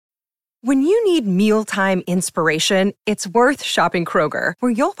When you need mealtime inspiration, it's worth shopping Kroger,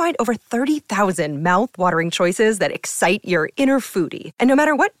 where you'll find over 30,000 mouth-watering choices that excite your inner foodie. And no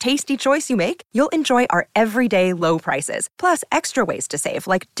matter what tasty choice you make, you'll enjoy our everyday low prices, plus extra ways to save,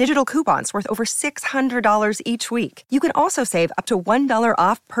 like digital coupons worth over $600 each week. You can also save up to $1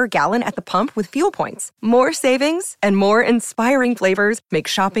 off per gallon at the pump with fuel points. More savings and more inspiring flavors make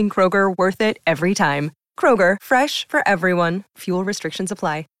shopping Kroger worth it every time. Kroger, fresh for everyone. Fuel restrictions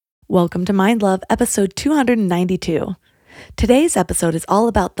apply. Welcome to Mind Love, episode 292. Today's episode is all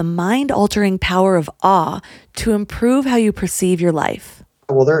about the mind-altering power of awe to improve how you perceive your life.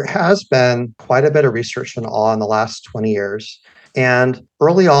 Well, there has been quite a bit of research on awe in the last 20 years. And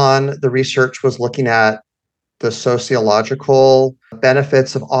early on, the research was looking at the sociological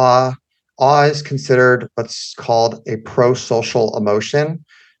benefits of awe. Awe is considered what's called a pro-social emotion.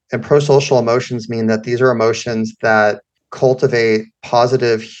 And pro-social emotions mean that these are emotions that cultivate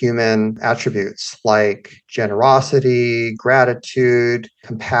positive human attributes like generosity, gratitude,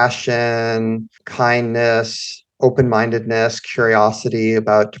 compassion, kindness, open-mindedness, curiosity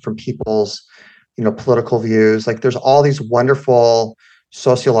about different people's, political views. Like there's all these wonderful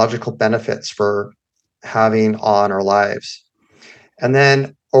sociological benefits for having awe in our lives. And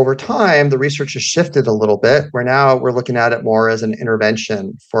then over time, the research has shifted a little bit, where now we're looking at it more as an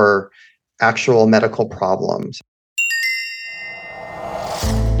intervention for actual medical problems.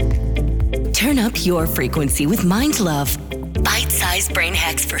 Turn up your frequency with Mind Love. Bite-sized brain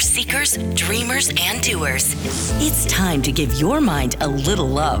hacks for seekers, dreamers, and doers. It's time to give your mind a little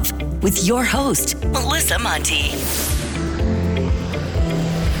love with your host, Melissa Monti.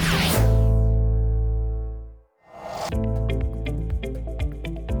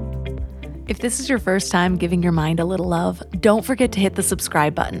 If this is your first time giving your mind a little love, don't forget to hit the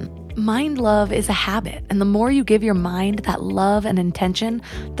subscribe button. Mind love is a habit, and the more you give your mind that love and intention,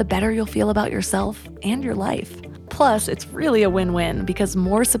 the better you'll feel about yourself and your life. Plus, it's really a win-win because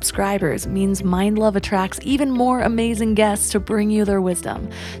more subscribers means Mind Love attracts even more amazing guests to bring you their wisdom.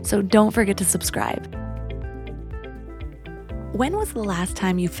 So don't forget to subscribe. When was the last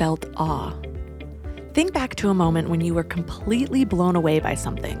time you felt awe? Think back to a moment when you were completely blown away by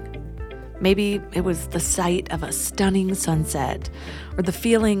something. Maybe it was the sight of a stunning sunset, or the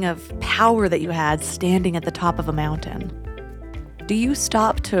feeling of power that you had standing at the top of a mountain. Do you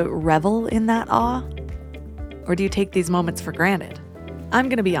stop to revel in that awe? Or do you take these moments for granted? I'm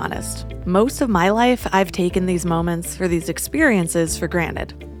gonna be honest. Most of my life, I've taken these moments or these experiences for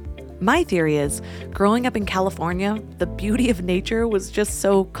granted. My theory is, growing up in California, the beauty of nature was just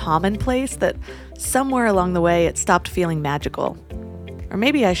so commonplace that somewhere along the way it stopped feeling magical. Or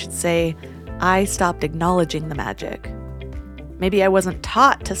maybe I should say, I stopped acknowledging the magic. Maybe I wasn't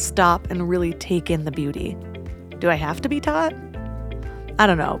taught to stop and really take in the beauty. Do I have to be taught? I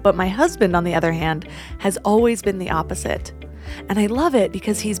don't know, but my husband, on the other hand, has always been the opposite. And I love it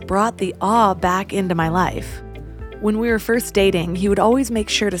because he's brought the awe back into my life. When we were first dating, he would always make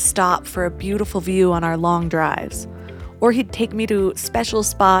sure to stop for a beautiful view on our long drives. Or he'd take me to special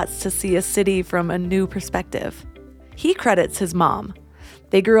spots to see a city from a new perspective. He credits his mom.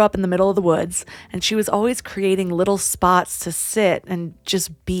 They grew up in the middle of the woods, and she was always creating little spots to sit and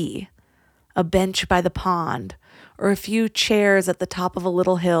just be. A bench by the pond, or a few chairs at the top of a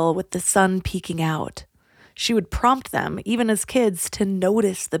little hill with the sun peeking out. She would prompt them, even as kids, to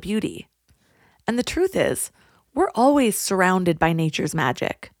notice the beauty. And the truth is, we're always surrounded by nature's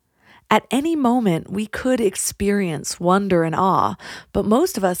magic. At any moment, we could experience wonder and awe, but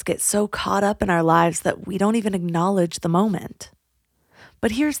most of us get so caught up in our lives that we don't even acknowledge the moment.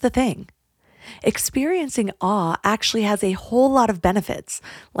 But here's the thing. Experiencing awe actually has a whole lot of benefits,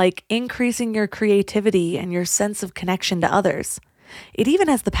 like increasing your creativity and your sense of connection to others. It even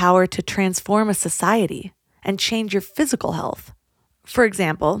has the power to transform a society and change your physical health. For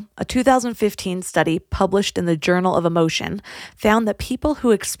example, a 2015 study published in the Journal of Emotion found that people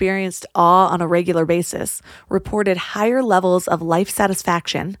who experienced awe on a regular basis reported higher levels of life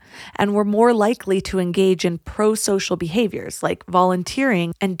satisfaction and were more likely to engage in pro-social behaviors like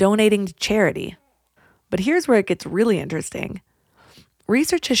volunteering and donating to charity. But here's where it gets really interesting.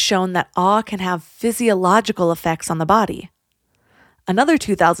 Research has shown that awe can have physiological effects on the body. Another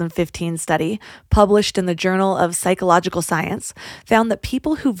 2015 study, published in the Journal of Psychological Science, found that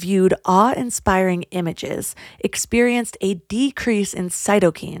people who viewed awe-inspiring images experienced a decrease in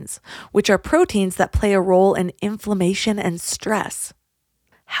cytokines, which are proteins that play a role in inflammation and stress.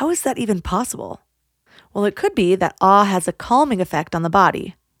 How is that even possible? Well, it could be that awe has a calming effect on the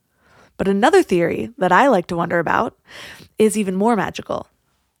body. But another theory that I like to wonder about is even more magical.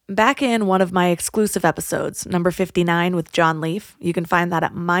 Back in one of my exclusive episodes, number 59 with John Leaf, you can find that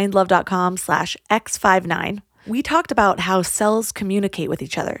at mindlove.com/x59, we talked about how cells communicate with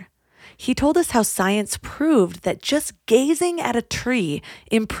each other. He told us how science proved that just gazing at a tree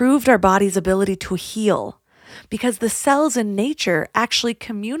improved our body's ability to heal because the cells in nature actually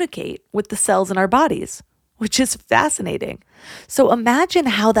communicate with the cells in our bodies, which is fascinating. So imagine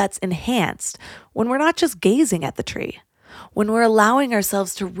how that's enhanced when we're not just gazing at the tree, when we're allowing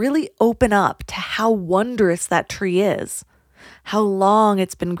ourselves to really open up to how wondrous that tree is, how long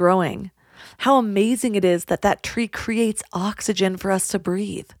it's been growing, how amazing it is that that tree creates oxygen for us to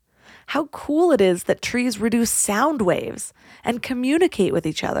breathe, how cool it is that trees reduce sound waves and communicate with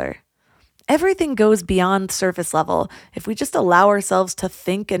each other. Everything goes beyond surface level if we just allow ourselves to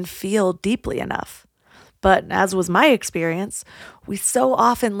think and feel deeply enough. But as was my experience, we so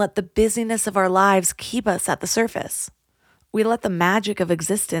often let the busyness of our lives keep us at the surface. We let the magic of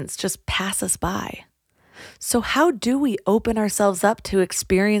existence just pass us by. So how do we open ourselves up to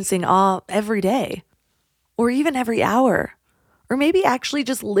experiencing awe every day? Or even every hour? Or maybe actually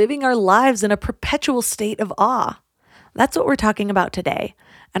just living our lives in a perpetual state of awe? That's what we're talking about today.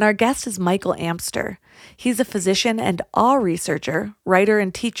 And our guest is Michael Amster. He's a physician and awe researcher, writer,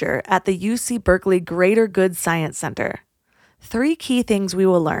 and teacher at the UC Berkeley Greater Good Science Center. 3 key things we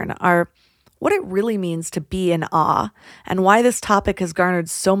will learn are what it really means to be in awe and why this topic has garnered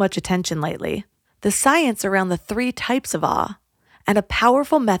so much attention lately, the science around the 3 types of awe, and a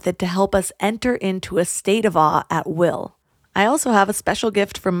powerful method to help us enter into a state of awe at will. I also have a special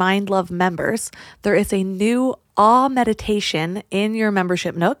gift for Mind Love members. There is a new awe meditation in your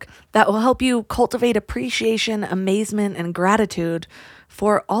membership nook that will help you cultivate appreciation, amazement, and gratitude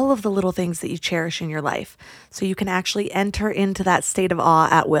for all of the little things that you cherish in your life, so you can actually enter into that state of awe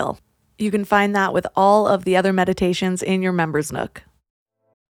at will. You can find that with all of the other meditations in your members nook.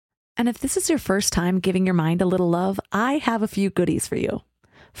 And if this is your first time giving your mind a little love, I have a few goodies for you.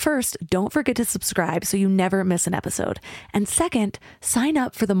 First, don't forget to subscribe so you never miss an episode. And second, sign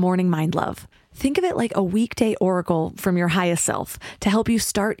up for the Morning Mind Love. Think of it like a weekday oracle from your highest self to help you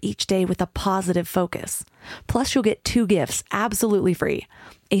start each day with a positive focus. Plus, you'll get 2 gifts absolutely free: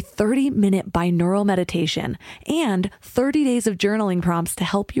 a 30-minute binaural meditation and 30 days of journaling prompts to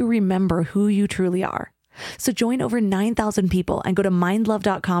help you remember who you truly are. So join over 9,000 people and go to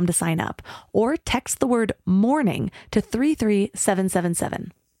mindlove.com to sign up, or text the word morning to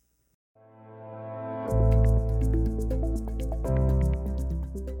 33777.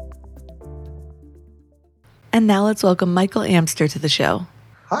 And now let's welcome Michael Amster to the show.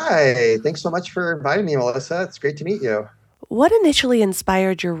 Hi, thanks so much for inviting me, Melissa. It's great to meet you. What initially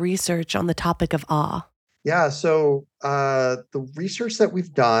inspired your research on the topic of awe? Yeah, so the research that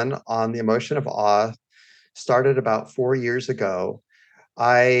we've done on the emotion of awe started about 4 years ago.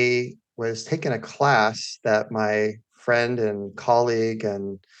 I was taking a class that my friend and colleague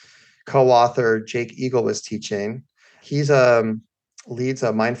and co-author Jake Eagle was teaching. He's leads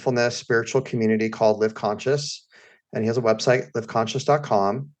a mindfulness spiritual community called Live Conscious, and he has a website,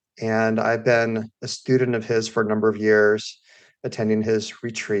 liveconscious.com. And I've been a student of his for a number of years, attending his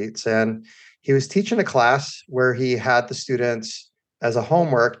retreats. And he was teaching a class where he had the students, as a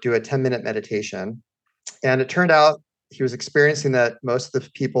homework, do a 10-minute meditation. And it turned out he was experiencing that most of the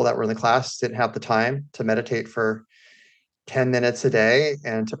people that were in the class didn't have the time to meditate for 10 minutes a day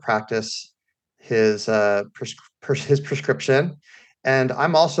and to practice his prescription. And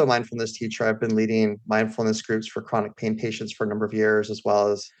I'm also a mindfulness teacher. I've been leading mindfulness groups for chronic pain patients for a number of years, as well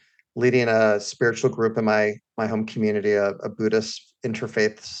as leading a spiritual group in my home community, a Buddhist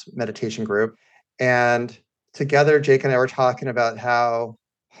interfaith meditation group. And together, Jake and I were talking about how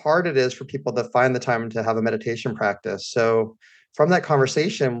hard it is for people to find the time to have a meditation practice. So from that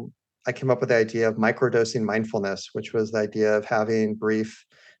conversation, I came up with the idea of microdosing mindfulness, which was the idea of having brief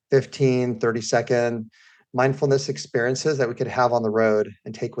 15, 30-second mindfulness experiences that we could have on the road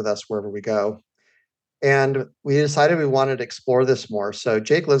and take with us wherever we go. And we decided we wanted to explore this more. So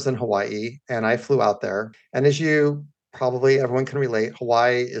Jake lives in Hawaii, and I flew out there. And as you probably everyone can relate,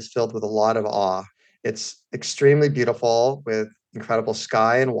 Hawaii is filled with a lot of awe. It's extremely beautiful with incredible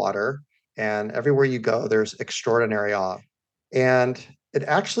sky and water. And everywhere you go, there's extraordinary awe. And it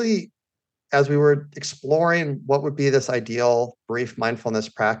actually, as we were exploring what would be this ideal brief mindfulness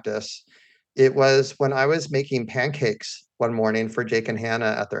practice, it was when I was making pancakes one morning for Jake and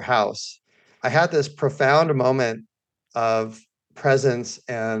Hannah at their house. I had this profound moment of presence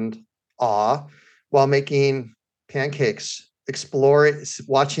and awe while making pancakes, exploring,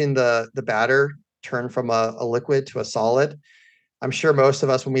 watching the batter turn from a liquid to a solid, I'm sure most of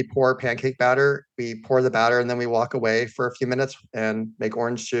us, when we pour pancake batter, we pour the batter and then we walk away for a few minutes and make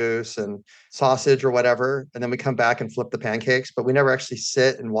orange juice and sausage or whatever. And then we come back and flip the pancakes, but we never actually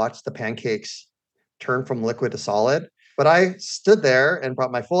sit and watch the pancakes turn from liquid to solid. But I stood there and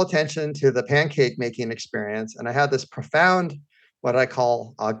brought my full attention to the pancake making experience. And I had this profound, what I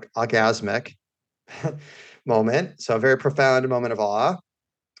call orgasmic moment. So a very profound moment of awe,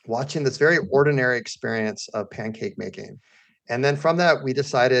 watching this very ordinary experience of pancake making. And then from that, we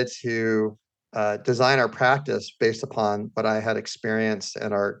decided to design our practice based upon what I had experienced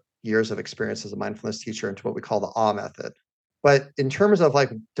and our years of experience as a mindfulness teacher into what we call the awe method. But in terms of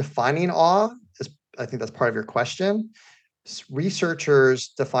like defining awe, I think that's part of your question. Researchers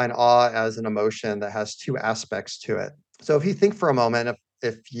define awe as an emotion that has two aspects to it. So if you think for a moment,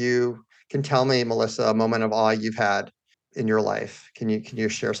 if you can tell me, Melissa, a moment of awe you've had in your life, can you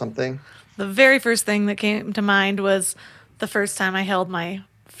share something? The very first thing that came to mind was the first time I held my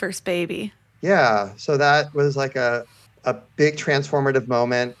first baby. Yeah, so that was like a big transformative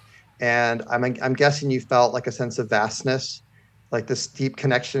moment, and I'm guessing you felt like a sense of vastness, like this deep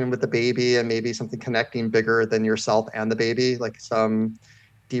connection with the baby, and maybe something connecting bigger than yourself and the baby, like some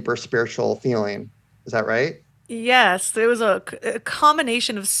deeper spiritual feeling. Is that right? Yes, it was a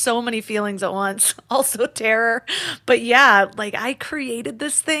combination of so many feelings at once, also terror. But yeah, like I created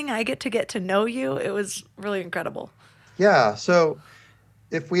this thing. I get to know you. It was really incredible. Yeah. So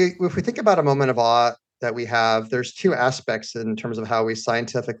if we think about a moment of awe that we have, there's two aspects in terms of how we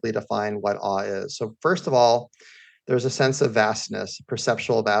scientifically define what awe is. So first of all, there's a sense of vastness,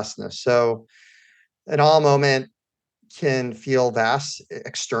 perceptual vastness. So an awe moment can feel vast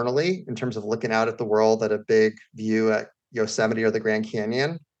externally in terms of looking out at the world at a big view at Yosemite or the Grand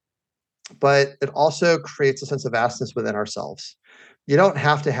Canyon, but it also creates a sense of vastness within ourselves. You don't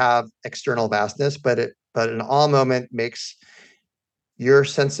have to have external vastness, but an awe moment makes your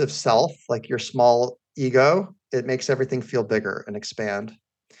sense of self, like your small ego, it makes everything feel bigger and expand.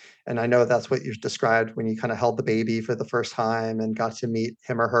 And I know that's what you described when you kind of held the baby for the first time and got to meet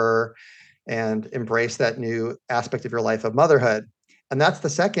him or her and embrace that new aspect of your life of motherhood. And that's the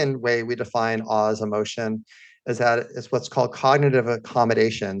second way we define awe as emotion, is that it's what's called cognitive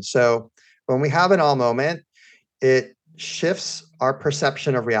accommodation. So when we have an awe moment, it shifts our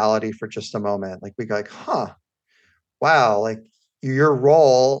perception of reality for just a moment. Like we go like, wow, like your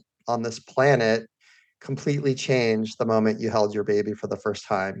role on this planet completely changed the moment you held your baby for the first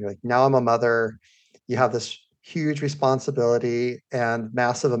time. You're like, now I'm a mother. You have this huge responsibility and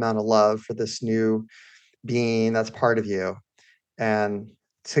massive amount of love for this new being that's part of you. And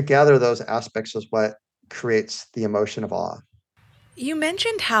together, those aspects is what creates the emotion of awe. You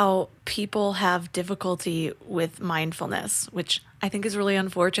mentioned how people have difficulty with mindfulness, which I think is really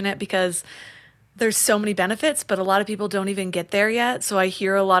unfortunate because there's so many benefits, but a lot of people don't even get there yet. So I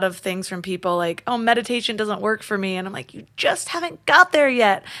hear a lot of things from people like, oh, meditation doesn't work for me. And I'm like, you just haven't got there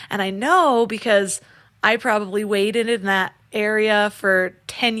yet. And I know because I probably waited in that area for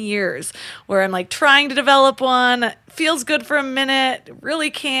 10 years where I'm like trying to develop one, feels good for a minute,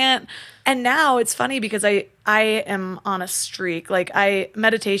 really can't. And now it's funny because I am on a streak. Like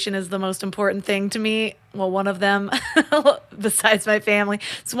meditation is the most important thing to me. Well, one of them besides my family.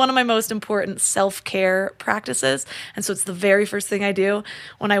 It's one of my most important self-care practices. And so it's the very first thing I do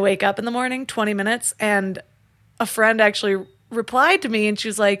when I wake up in the morning, 20 minutes. And a friend actually replied to me and she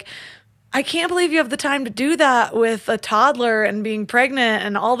was like, I can't believe you have the time to do that with a toddler and being pregnant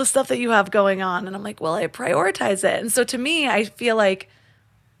and all the stuff that you have going on. And I'm like, well, I prioritize it. And so to me, I feel like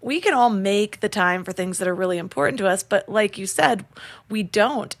we can all make the time for things that are really important to us, but like you said, we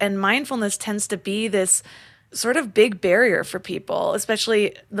don't. And mindfulness tends to be this sort of big barrier for people,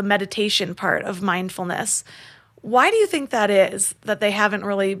 especially the meditation part of mindfulness. Why do you think that is, that they haven't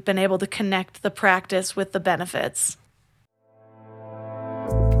really been able to connect the practice with the benefits?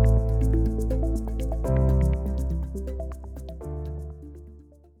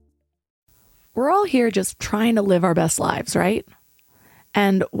 We're all here just trying to live our best lives, right?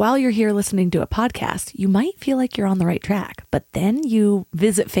 And while you're here listening to a podcast, you might feel like you're on the right track, but then you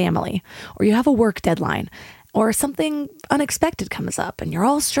visit family or you have a work deadline or something unexpected comes up and you're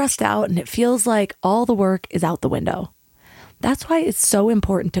all stressed out and it feels like all the work is out the window. That's why it's so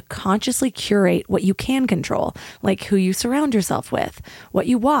important to consciously curate what you can control, like who you surround yourself with, what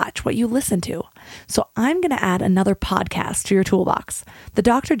you watch, what you listen to. So I'm going to add another podcast to your toolbox, The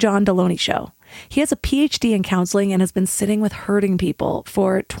Dr. John Deloney Show. He has a PhD in counseling and has been sitting with hurting people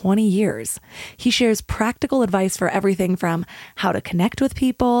for 20 years. He shares practical advice for everything from how to connect with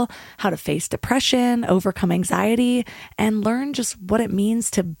people, how to face depression, overcome anxiety, and learn just what it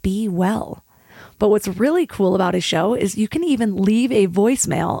means to be well. But what's really cool about his show is you can even leave a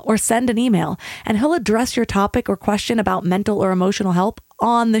voicemail or send an email, and he'll address your topic or question about mental or emotional help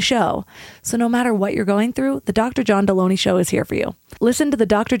on the show. So no matter what you're going through, the Dr. John Deloney Show is here for you. Listen to the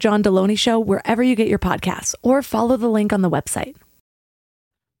Dr. John Deloney Show wherever you get your podcasts, or follow the link on the website.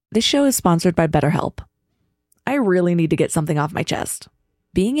 This show is sponsored by BetterHelp. I really need to get something off my chest.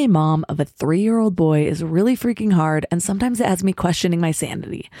 Being a mom of a 3-year-old boy is really freaking hard, and sometimes it has me questioning my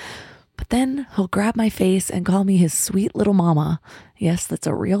sanity. But then he'll grab my face and call me his sweet little mama. Yes, that's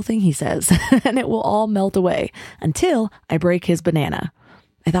a real thing he says, and it will all melt away until I break his banana.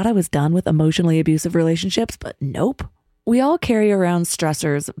 I thought I was done with emotionally abusive relationships, but nope. We all carry around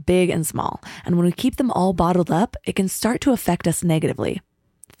stressors, big and small, and when we keep them all bottled up, it can start to affect us negatively.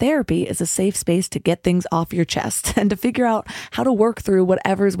 Therapy is a safe space to get things off your chest and to figure out how to work through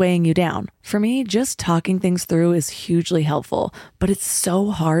whatever's weighing you down. For me, just talking things through is hugely helpful, but it's so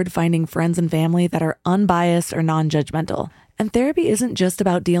hard finding friends and family that are unbiased or non-judgmental. And therapy isn't just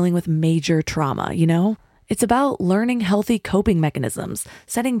about dealing with major trauma, you know? It's about learning healthy coping mechanisms,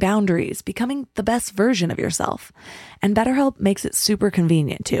 setting boundaries, becoming the best version of yourself. And BetterHelp makes it super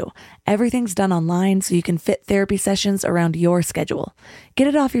convenient too. Everything's done online so you can fit therapy sessions around your schedule. Get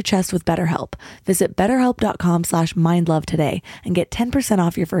it off your chest with BetterHelp. Visit betterhelp.com/mindlove today and get 10%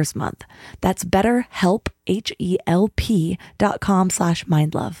 off your first month. That's BetterHelp,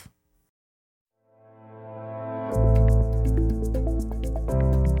 HELP.com/mindlove.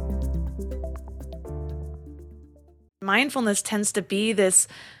 Mindfulness tends to be this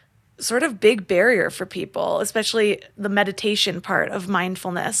sort of big barrier for people, especially the meditation part of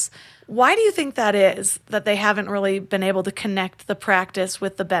mindfulness. Why do you think that is, that they haven't really been able to connect the practice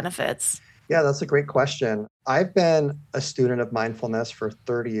with the benefits? Yeah, that's a great question. I've been a student of mindfulness for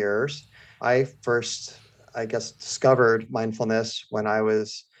 30 years. I first, discovered mindfulness when I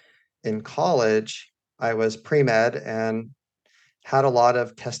was in college. I was pre-med and had a lot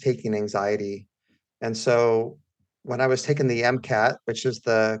of test-taking anxiety. And so when I was taking the MCAT, which is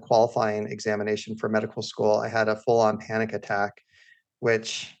the qualifying examination for medical school, I had a full-on panic attack,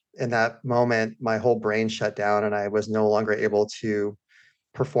 which in that moment, my whole brain shut down and I was no longer able to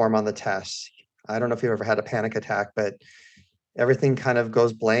perform on the tests. I don't know if you've ever had a panic attack, but everything kind of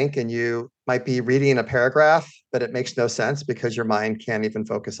goes blank and you might be reading a paragraph, but it makes no sense because your mind can't even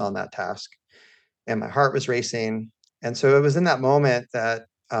focus on that task. And my heart was racing. And so it was in that moment that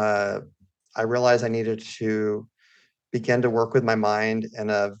I realized I needed to begin to work with my mind in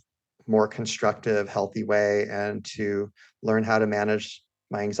a more constructive, healthy way and to learn how to manage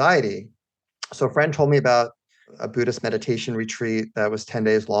my anxiety. So a friend told me about a Buddhist meditation retreat that was 10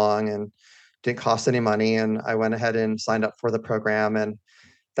 days long and didn't cost any money. And I went ahead and signed up for the program. And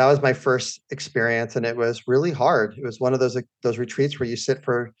that was my first experience. And it was really hard. It was one of those retreats where you sit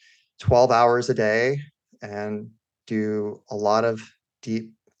for 12 hours a day and do a lot of deep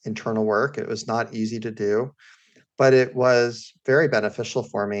internal work. It was not easy to do, but it was very beneficial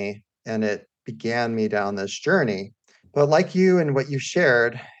for me. And it began me down this journey. But like you and what you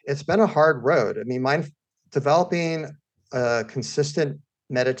shared, it's been a hard road. I mean, developing a consistent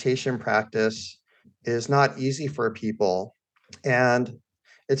meditation practice is not easy for people. And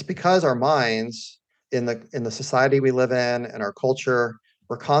it's because our minds in the society we live in and our culture,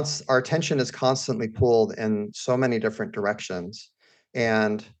 our attention is constantly pulled in so many different directions.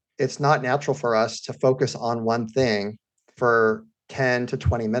 And it's not natural for us to focus on one thing for 10 to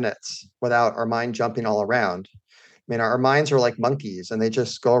 20 minutes without our mind jumping all around. I mean, our minds are like monkeys and they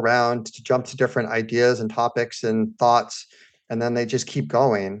just go around to jump to different ideas and topics and thoughts, and then they just keep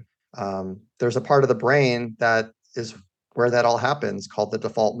going. There's a part of the brain that is where that all happens called the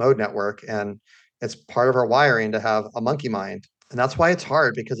default mode network. And it's part of our wiring to have a monkey mind. And that's why it's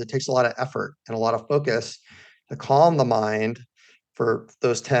hard, because it takes a lot of effort and a lot of focus to calm the mind for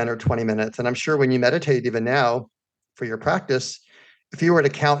those 10 or 20 minutes. And I'm sure when you meditate, even now for your practice, if you were to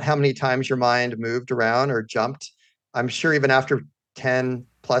count how many times your mind moved around or jumped, I'm sure even after 10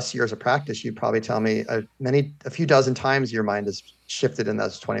 plus years of practice, you'd probably tell me a few dozen times your mind has shifted in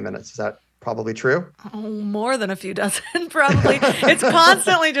those 20 minutes. Is that probably true? Oh, more than a few dozen, probably. It's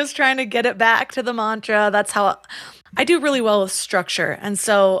constantly just trying to get it back to the mantra. That's how I do really well with structure. And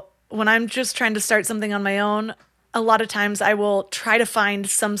so when I'm just trying to start something on my own, a lot of times I will try to find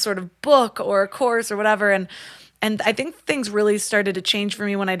some sort of book or a course or whatever. And I think things really started to change for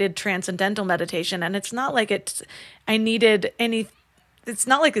me when I did transcendental meditation. And it's not like I needed any it's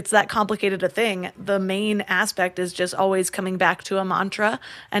not like it's that complicated a thing. The main aspect is just always coming back to a mantra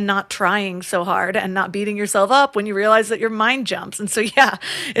and not trying so hard and not beating yourself up when you realize that your mind jumps. And so, yeah,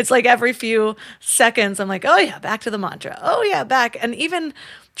 it's like every few seconds, I'm like, oh, yeah, back to the mantra. Oh, yeah, back. And even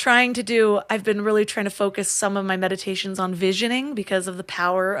I've been really trying to focus some of my meditations on visioning because of the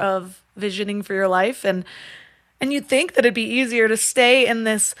power of visioning for your life. And you'd think that it'd be easier to stay in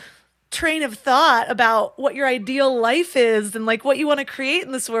this train of thought about what your ideal life is and like what you want to create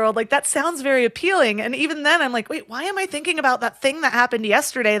in this world. Like that sounds very appealing. And even then I'm like, wait, why am I thinking about that thing that happened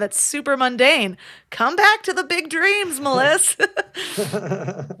yesterday that's super mundane? Come back to the big dreams, Melissa.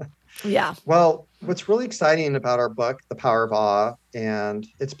 Yeah. Well, what's really exciting about our book, The Power of Awe, and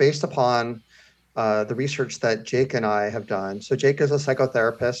it's based upon the research that Jake and I have done. So Jake is a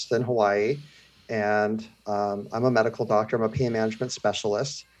psychotherapist in Hawaii, and I'm a medical doctor. I'm a pain management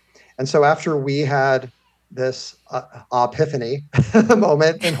specialist. And so after we had this epiphany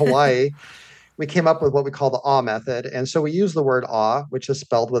moment in Hawaii, we came up with what we call the awe method. And so we use the word awe, which is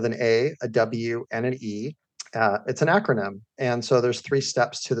spelled with an A, a W, and an E. It's an acronym. And so there's 3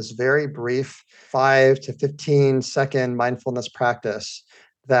 steps to this very brief 5 to 15 second mindfulness practice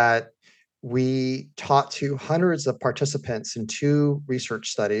that we taught to hundreds of participants in 2 research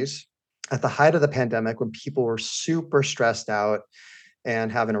studies at the height of the pandemic when people were super stressed out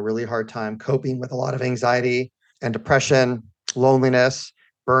and having a really hard time coping with a lot of anxiety and depression, loneliness,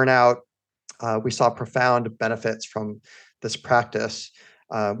 burnout. We saw profound benefits from this practice.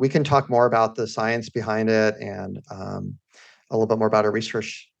 We can talk more about the science behind it and a little bit more about our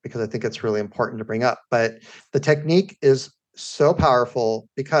research because I think it's really important to bring up. But the technique is so powerful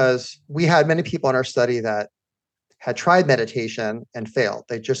because we had many people in our study that had tried meditation and failed.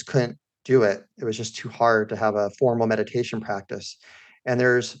 They just couldn't do it. It was just too hard to have a formal meditation practice. And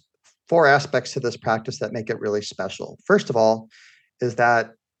there's 4 aspects to this practice that make it really special. First of all, is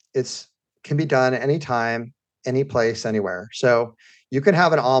that it's can be done anytime, any place, anywhere. So you can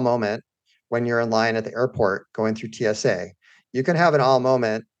have an awe moment when you're in line at the airport going through TSA. You can have an awe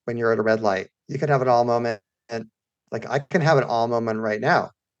moment when you're at a red light. You can have an awe moment, and like I can have an awe moment right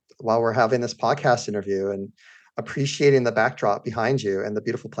now while we're having this podcast interview and appreciating the backdrop behind you and the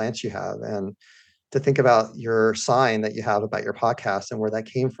beautiful plants you have and to think about your sign that you have about your podcast and where that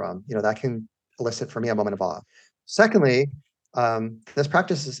came from. That can elicit for me a moment of awe. Secondly, this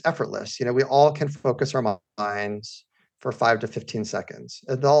practice is effortless. We all can focus our minds for 5 to 15 seconds.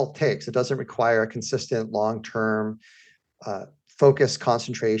 It all takes. It doesn't require a consistent, long-term focus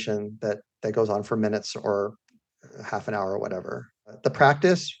concentration that goes on for minutes or half an hour or whatever. The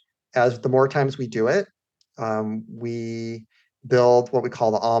practice, as the more times we do it, we build what we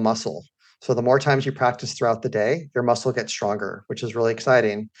call the awe muscle. So the more times you practice throughout the day, your muscle gets stronger, which is really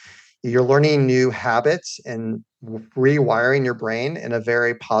exciting. You're learning new habits and rewiring your brain in a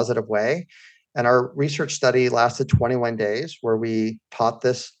very positive way. And our research study lasted 21 days where we taught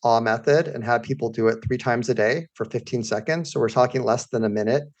this awe method and had people do it 3 times a day for 15 seconds. So we're talking less than a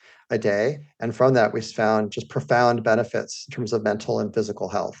minute a day. And from that, we found just profound benefits in terms of mental and physical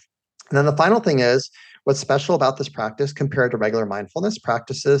health. And then the final thing is what's special about this practice compared to regular mindfulness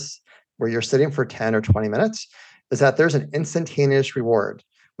practices where you're sitting for 10 or 20 minutes is that there's an instantaneous reward.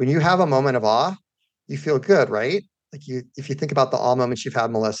 When you have a moment of awe, you feel good, right? Like if you think about the awe moments you've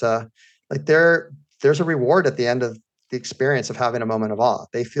had, Melissa, like there's a reward at the end of the experience of having a moment of awe.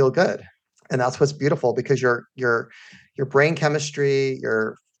 They feel good. And that's what's beautiful because your brain chemistry,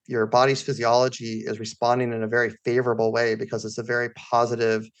 your body's physiology is responding in a very favorable way because it's a very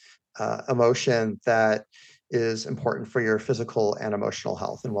positive emotion that is important for your physical and emotional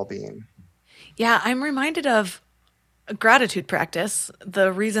health and well-being. Yeah, I'm reminded of a gratitude practice.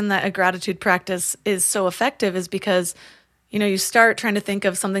 The reason that a gratitude practice is so effective is because, you start trying to think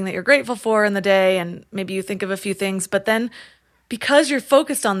of something that you're grateful for in the day, and maybe you think of a few things, but then because you're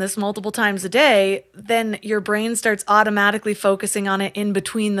focused on this multiple times a day, then your brain starts automatically focusing on it in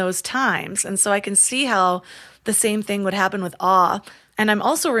between those times. And so I can see how the same thing would happen with awe. And I'm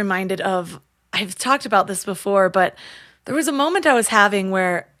also reminded of, I've talked about this before, but there was a moment I was having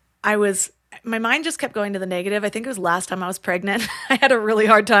where my mind just kept going to the negative. I think it was last time I was pregnant. I had a really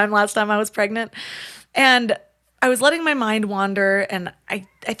hard time last time I was pregnant. And I was letting my mind wander. And I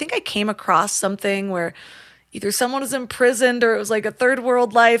think I came across something where either someone was imprisoned or it was like a third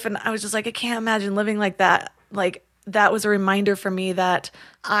world life. And I was just like, I can't imagine living like that. Like that was a reminder for me that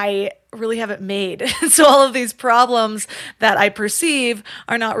I really have it made. So all of these problems that I perceive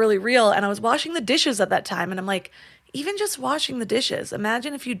are not really real. And I was washing the dishes at that time. And I'm like, even just washing the dishes,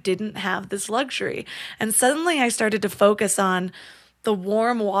 imagine if you didn't have this luxury. And suddenly I started to focus on the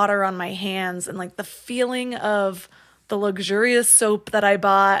warm water on my hands and like the feeling of the luxurious soap that I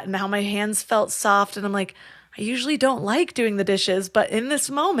bought and how my hands felt soft. And I'm like, I usually don't like doing the dishes, but in this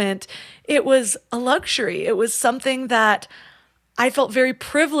moment, it was a luxury. It was something that I felt very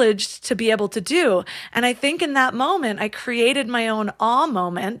privileged to be able to do. And I think in that moment, I created my own awe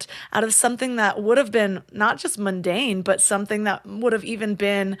moment out of something that would have been not just mundane, but something that would have even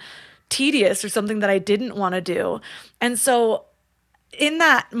been tedious or something that I didn't want to do. And so in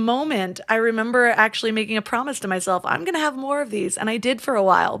that moment, I remember actually making a promise to myself, I'm going to have more of these. And I did for a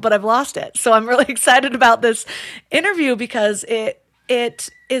while, but I've lost it. So I'm really excited about this interview because it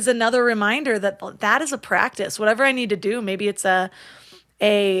is another reminder that that is a practice. Whatever I need to do, maybe it's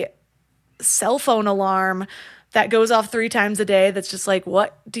a cell phone alarm that goes off 3 times a day. That's just like,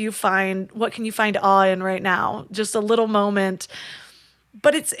 what can you find awe in right now? Just a little moment.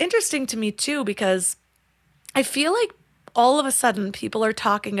 But it's interesting to me too, because I feel like all of a sudden people are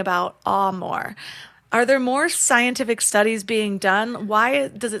talking about awe more. Are there more scientific studies being done? Why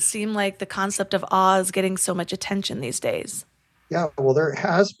does it seem like the concept of awe is getting so much attention these days? Yeah, well, there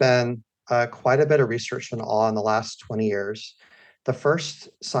has been quite a bit of research on awe in the last 20 years. The first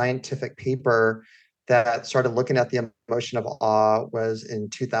scientific paper that started looking at the emotion of awe was in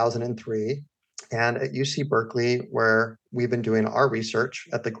 2003. And at UC Berkeley, where we've been doing our research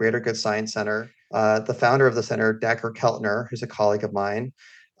at the Greater Good Science Center, the founder of the center, Dacher Keltner, who's a colleague of mine,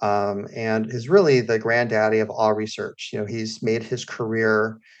 and is really the granddaddy of awe research. He's made his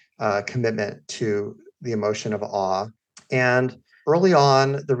career commitment to the emotion of awe. And early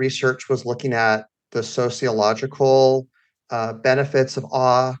on, the research was looking at the sociological benefits of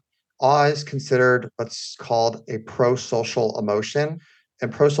awe. Awe is considered what's called a pro-social emotion.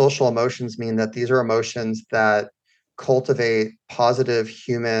 And pro-social emotions mean that these are emotions that cultivate positive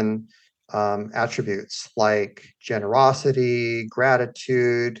human attributes like generosity,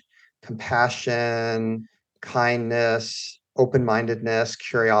 gratitude, compassion, kindness, open-mindedness,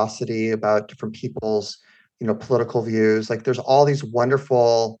 curiosity about different people's political views. Like there's all these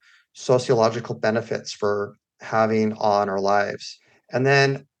wonderful sociological benefits for having awe in our lives. And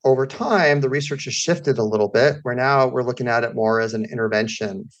then over time, the research has shifted a little bit, where now we're looking at it more as an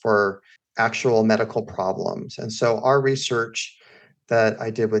intervention for actual medical problems. And so our research that I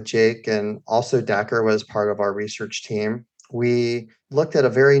did with Jake, and also Dacher was part of our research team, we looked at a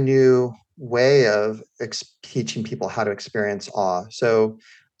very new way of teaching people how to experience awe. So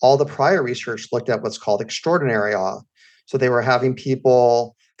all the prior research looked at what's called extraordinary awe. So they were having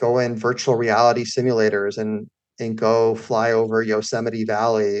people go in virtual reality simulators and go fly over Yosemite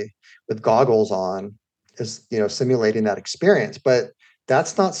Valley with goggles on, simulating that experience. But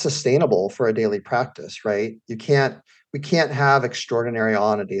that's not sustainable for a daily practice, right? We can't have extraordinary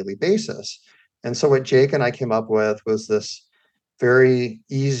awe on a daily basis. And so what Jake and I came up with was this very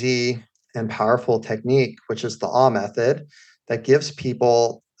easy and powerful technique, which is the awe method, that gives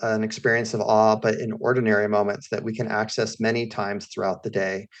people an experience of awe, but in ordinary moments that we can access many times throughout the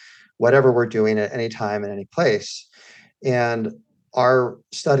day, whatever we're doing at any time in any place. And our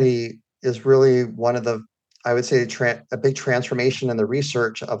study is really one of the, I would say, a big transformation in the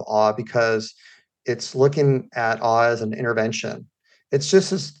research of awe, because it's looking at awe as an intervention. It's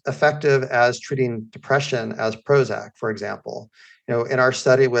just as effective as treating depression as Prozac, for example. In our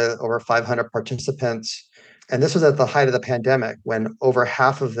study with over 500 participants, and this was at the height of the pandemic, when over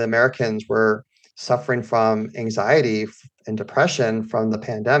half of the Americans were suffering from anxiety and depression from the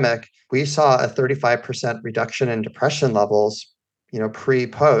pandemic, we saw a 35% reduction in depression levels,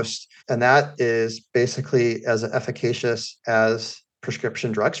 pre-post. And that is basically as efficacious as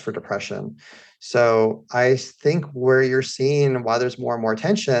prescription drugs for depression. So I think where you're seeing why there's more and more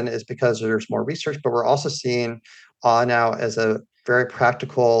attention is because there's more research, but we're also seeing awe now as a very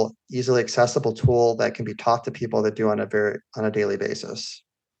practical, easily accessible tool that can be taught to people that do on a daily basis.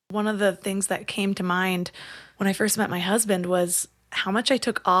 One of the things that came to mind when I first met my husband was how much I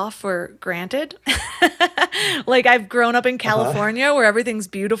took awe for granted. Like I've grown up in California where everything's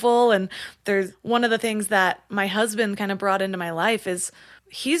beautiful. And there's one of the things that my husband kind of brought into my life is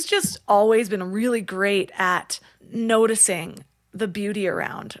he's just always been really great at noticing the beauty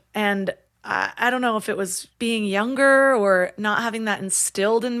around. And I don't know if it was being younger or not having that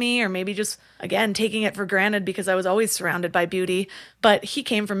instilled in me, or maybe just, again, taking it for granted because I was always surrounded by beauty. But he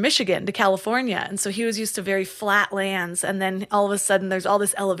came from Michigan to California. And so he was used to very flat lands. And then all of a sudden there's all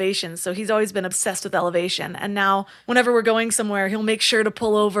this elevation. So he's always been obsessed with elevation. And now whenever we're going somewhere, he'll make sure to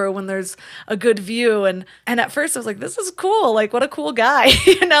pull over when there's a good view. And at first I was like, this is cool. Like, what a cool guy,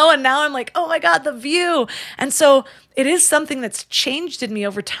 And now I'm like, oh my God, the view. And so it is something that's changed in me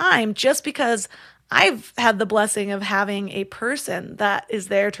over time, just because I've had the blessing of having a person that is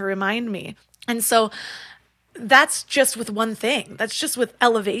there to remind me. And so that's just with one thing. That's just with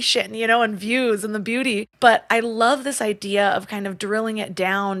elevation, and views and the beauty. But I love this idea of kind of drilling it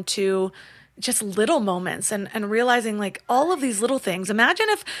down to just little moments and realizing like all of these little things. Imagine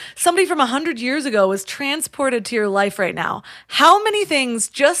if somebody from 100 years ago was transported to your life right now. How many things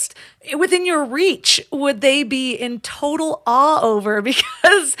just within your reach would they be in total awe over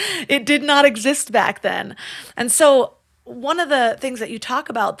because it did not exist back then? And so one of the things that you talk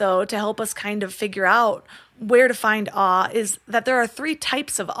about, though, to help us kind of figure out where to find awe is that there are 3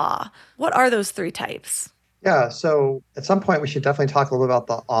 types of awe. What are those 3 types? Yeah, so at some point we should definitely talk a little bit about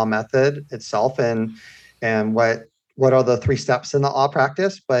the awe method itself and what are the 3 steps in the awe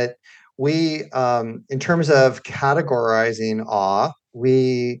practice. But we, in terms of categorizing awe,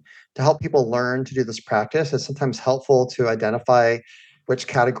 we to help people learn to do this practice, it's sometimes helpful to identify which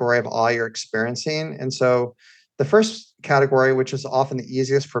category of awe you're experiencing. And so the first category, which is often the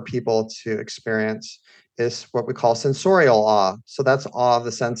easiest for people to experience, is what we call sensorial awe. So that's awe of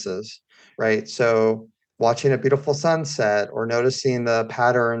the senses, right? So watching a beautiful sunset or noticing the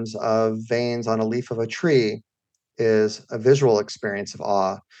patterns of veins on a leaf of a tree is a visual experience of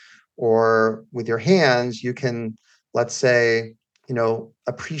awe. Or with your hands, you can, let's say,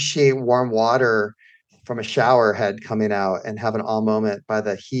 appreciate warm water from a shower head coming out and have an awe moment by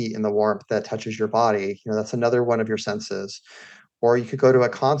the heat and the warmth that touches your body. That's another one of your senses. Or you could go to a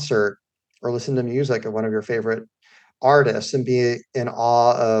concert or listen to music of one of your favorite artists and be in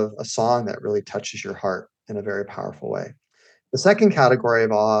awe of a song that really touches your heart in a very powerful way. The second category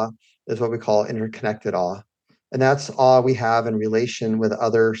of awe is what we call interconnected awe. And that's awe we have in relation with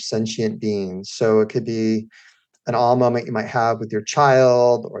other sentient beings. So it could be an awe moment you might have with your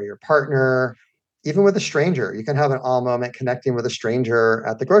child or your partner, even with a stranger. You can have an awe moment connecting with a stranger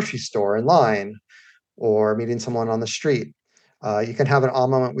at the grocery store in line or meeting someone on the street. You can have an awe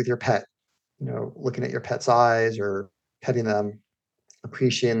moment with your pet, looking at your pet's eyes or petting them,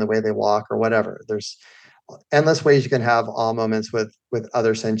 appreciating the way they walk or whatever. There's endless ways you can have awe moments with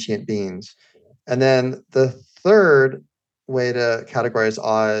other sentient beings. And then the third way to categorize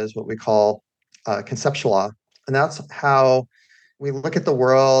awe is what we call conceptual awe. And that's how we look at the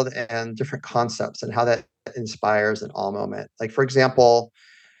world and different concepts and how that inspires an awe moment. Like, for example,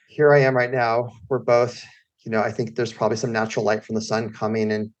 here I am right now. We're both, I think there's probably some natural light from the sun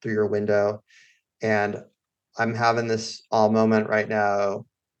coming in through your window. And I'm having this awe moment right now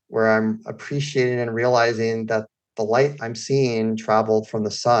where I'm appreciating and realizing that the light I'm seeing traveled from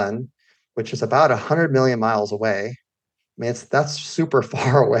the sun, which is about 100 million miles away. I mean, that's super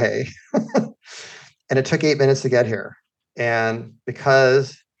far away. And it took 8 minutes to get here. And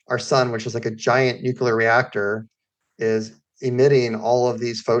because our sun, which is like a giant nuclear reactor, is emitting all of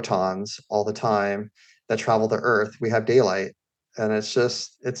these photons all the time that travel to Earth, we have daylight. And it's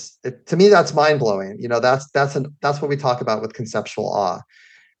just, to me, that's mind blowing. That's what we talk about with conceptual awe.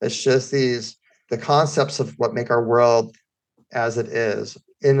 It's just the concepts of what make our world as it is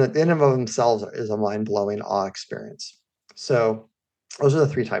in and of themselves is a mind blowing awe experience. So those are the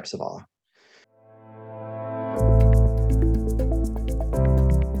 3 types of awe.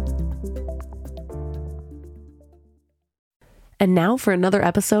 And now for another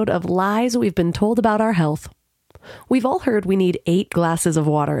episode of Lies We've Been Told About Our Health. We've all heard we need 8 glasses of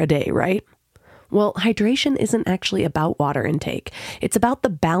water a day, right? Well, hydration isn't actually about water intake. It's about the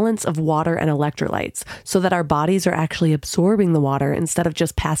balance of water and electrolytes so that our bodies are actually absorbing the water instead of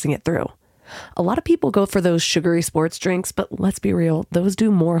just passing it through. A lot of people go for those sugary sports drinks, but let's be real, those do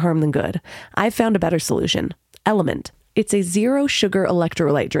more harm than good. I've found a better solution. Element. It's a 0 sugar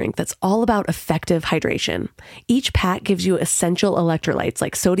electrolyte drink that's all about effective hydration. Each pack gives you essential electrolytes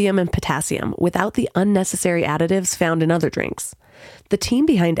like sodium and potassium without the unnecessary additives found in other drinks. The team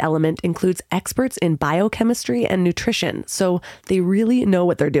behind Element includes experts in biochemistry and nutrition, so they really know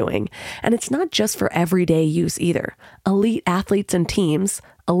what they're doing. And it's not just for everyday use either. Elite athletes and teams,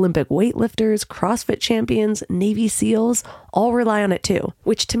 Olympic weightlifters, CrossFit champions, Navy SEALs, all rely on it too,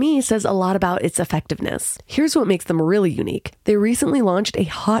 which to me says a lot about its effectiveness. Here's what makes them really unique. They recently launched a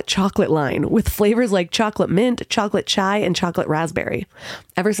hot chocolate line with flavors like chocolate mint, chocolate chai, and chocolate raspberry.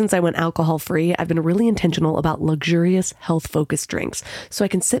 Ever since I went alcohol-free, I've been really intentional about luxurious, health-focused drinks, so I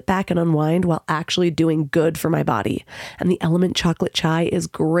can sit back and unwind while actually doing good for my body. And the Element chocolate chai is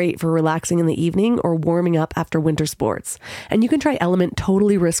great for relaxing in the evening or warming up after winter sports. And you can try Element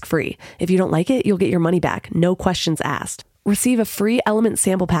totally risk-free. If you don't like it, you'll get your money back, no questions asked. Receive a free Element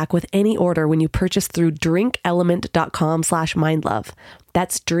sample pack with any order when you purchase through drinkelement.com/mindlove.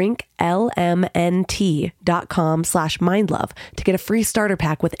 That's drinklmnt.com/mindlove to get a free starter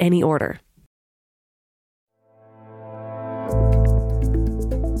pack with any order.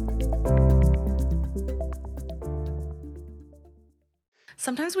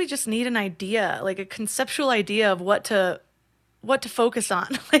 sometimes we just need an idea, like a conceptual idea of what to focus on.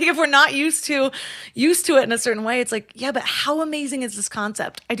 Like if we're not used to it in a certain way, it's like, yeah, but how amazing is this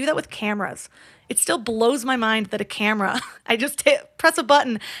concept? I do that with cameras. It still blows my mind that a camera, I just press a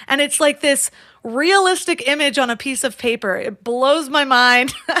button and it's like this realistic image on a piece of paper. It blows my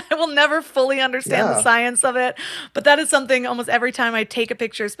mind. I will never fully understand the Yeah. science of it, but that is something almost every time I take a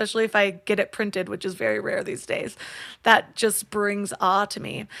picture, especially if I get it printed, which is very rare these days, that just brings awe to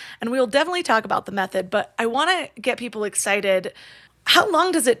me. And we'll definitely talk about the method, but I want to get people excited. How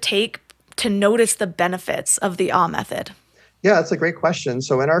long does it take to notice the benefits of the awe method? Yeah, that's a great question.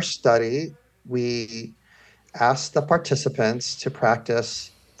 So in our study, we asked the participants to practice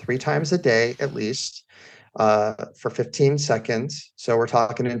 3 times a day at least for 15 seconds. So we're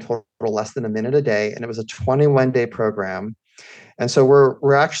talking in total less than a minute a day, and it was a 21-day program. And so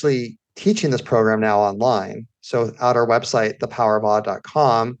we're actually teaching this program now online. So at our website,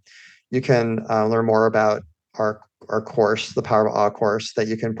 thepowerofawe.com, you can learn more about our course, the Power of Awe course, that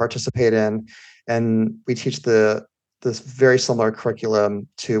you can participate in. And we teach this very similar curriculum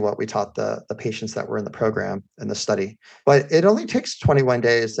to what we taught the patients that were in the program in the study. But it only takes 21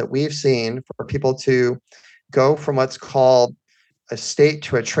 days that we've seen for people to go from what's called a state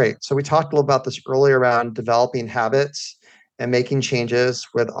to a trait. So we talked a little about this earlier around developing habits and making changes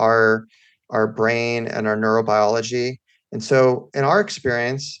with our brain and our neurobiology. And so in our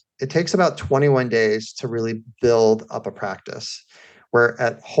experience, it takes about 21 days to really build up a practice. Where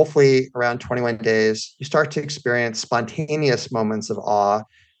at hopefully around 21 days, you start to experience spontaneous moments of awe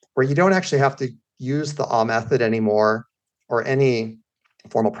where you don't actually have to use the awe method anymore or any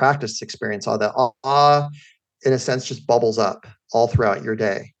formal practice to experience awe. The awe, in a sense, just bubbles up all throughout your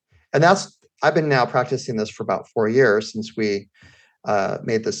day. And I've been now practicing this for about 4 years since we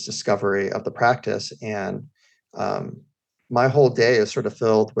made this discovery of the practice. And my whole day is sort of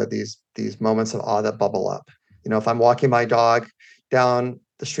filled with these moments of awe that bubble up. If I'm walking my dog down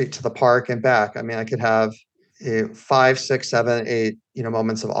the street to the park and back, I mean, I could have 5, 6, 7, 8,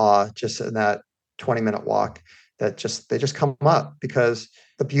 moments of awe just in that 20-minute walk they just come up, because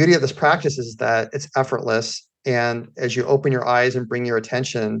the beauty of this practice is that it's effortless. And as you open your eyes and bring your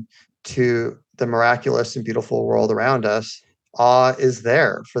attention to the miraculous and beautiful world around us, awe is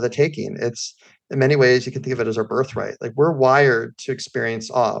there for the taking. It's, in many ways, you can think of it as our birthright. Like, we're wired to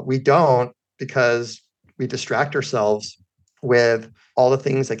experience awe. We don't, because we distract ourselves with all the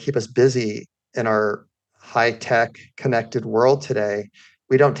things that keep us busy in our high-tech connected world today.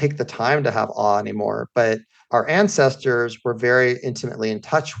 We don't take the time to have awe anymore. But our ancestors were very intimately in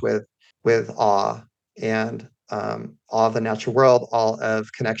touch with awe and awe of the natural world, all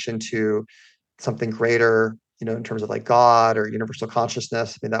of connection to something greater, in terms of like God or universal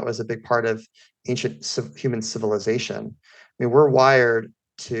consciousness. I mean, that was a big part of ancient human civilization. I mean, we're wired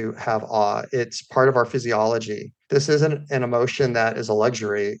to have awe. It's part of our physiology. This isn't an emotion that is a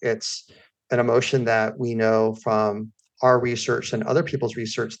luxury. It's an emotion that we know from our research and other people's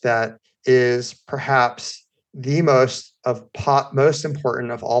research that is perhaps the most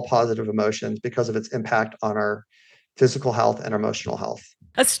important of all positive emotions because of its impact on our physical health and emotional health.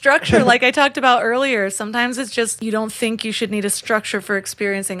 A structure, like I talked about earlier, sometimes it's just you don't think you should need a structure for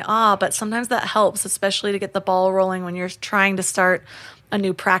experiencing awe, but sometimes that helps, especially to get the ball rolling when you're trying to start a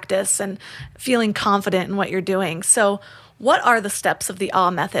new practice and feeling confident in what you're doing. So what are the steps of the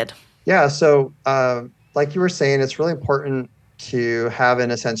awe method? Yeah, so like you were saying, it's really important to have, in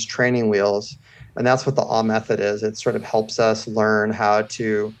a sense, training wheels. And that's what the awe method is. It sort of helps us learn how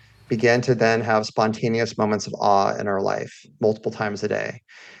to begin to then have spontaneous moments of awe in our life multiple times a day.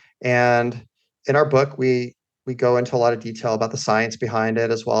 And in our book, we go into a lot of detail about the science behind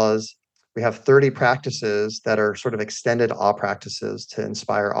it, as well as we have 30 practices that are sort of extended awe practices to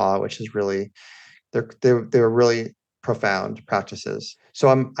inspire awe, which is really, they're really profound practices. So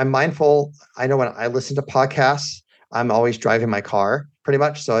I'm mindful. I know when I listen to podcasts, I'm always driving my car pretty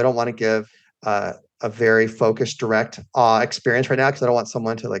much. So I don't want to give a very focused, direct experience right now, because I don't want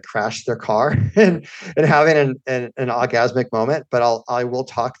someone to like crash their car and having an orgasmic moment. But I will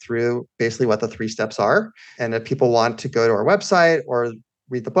talk through basically what the 3 steps are. And if people want to go to our website or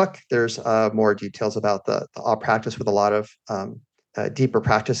read the book, there's more details about the awe practice with a lot of deeper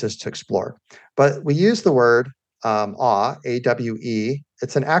practices to explore. But we use the word awe, AWE.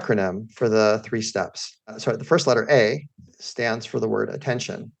 It's an acronym for the 3 steps. Sorry, the first letter A stands for the word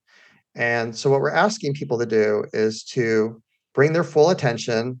attention. And so what we're asking people to do is to bring their full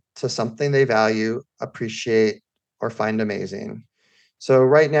attention to something they value, appreciate, or find amazing. So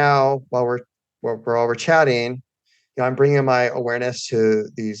right now, while we're chatting, I'm bringing my awareness to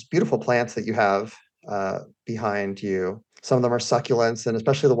these beautiful plants that you have behind you. Some of them are succulents, and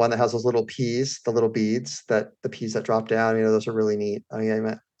especially the one that has those little peas, the little beads, the peas that drop down, those are really neat.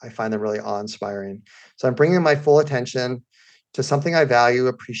 I find them really awe-inspiring. So I'm bringing my full attention to something I value,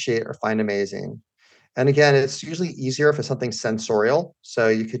 appreciate, or find amazing. And again, it's usually easier if it's something sensorial. So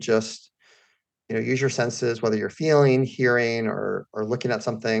you could just, use your senses, whether you're feeling, hearing, or looking at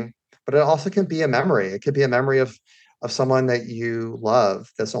something. But it also can be a memory. It could be a memory of someone that you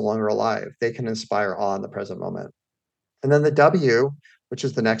love that's no longer alive. They can inspire awe in the present moment. And then the W, which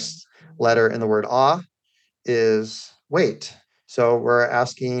is the next letter in the word awe, is wait. So we're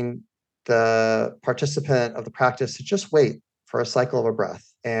asking the participant of the practice to just wait for a cycle of a breath.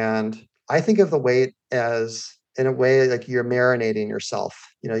 And I think of the wait as, in a way, like you're marinating yourself.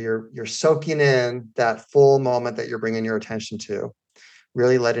 You're soaking in that full moment that you're bringing your attention to,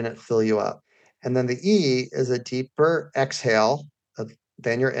 really letting it fill you up. And then the E is a deeper exhale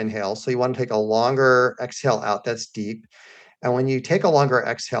than your inhale. So you want to take a longer exhale out that's deep. And when you take a longer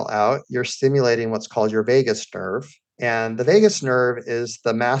exhale out, you're stimulating what's called your vagus nerve. And the vagus nerve is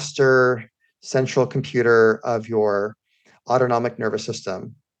the master central computer of your autonomic nervous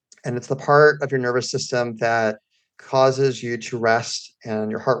system. And it's the part of your nervous system that causes you to rest and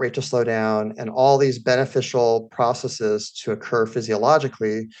your heart rate to slow down and all these beneficial processes to occur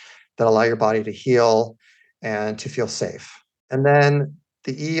physiologically that allow your body to heal and to feel safe. And then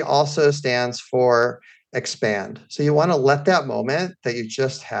the E also stands for expand. So you want to let that moment that you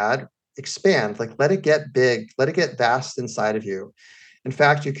just had expand, like let it get big, let it get vast inside of you. In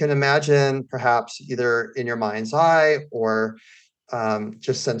fact, you can imagine perhaps either in your mind's eye or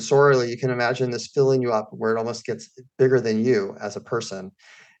just sensorially, you can imagine this filling you up where it almost gets bigger than you as a person.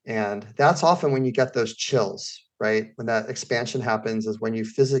 And that's often when you get those chills, right? When that expansion happens is when you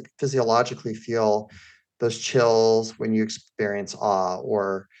physiologically feel those chills, when you experience awe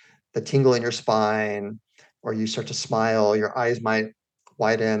or the tingle in your spine, or you start to smile, your eyes might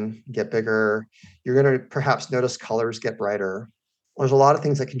widen, get bigger. You're going to perhaps notice colors get brighter. There's a lot of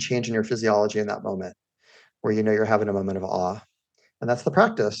things that can change in your physiology in that moment where you're having a moment of awe. And that's the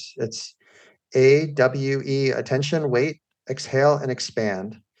practice. It's AWE, attention, wait, exhale, and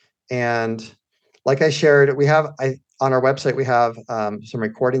expand. And like I shared, on our website, we have some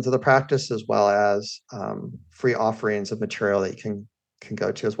recordings of the practice as well as free offerings of material that you can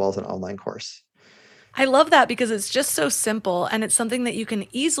go to, as well as an online course. I love that because it's just so simple and it's something that you can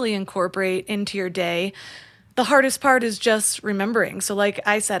easily incorporate into your day. The hardest part is just remembering. So, like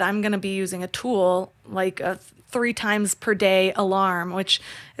I said, I'm going to be using a tool like a 3 times per day alarm, which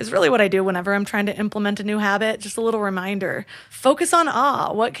is really what I do whenever I'm trying to implement a new habit. Just a little reminder. Focus on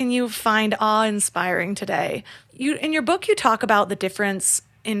awe. What can you find awe-inspiring today? In your book, you talk about the difference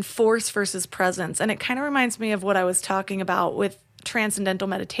in force versus presence, and it kind of reminds me of what I was talking about with transcendental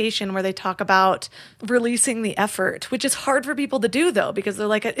meditation, where they talk about releasing the effort, which is hard for people to do though, because they're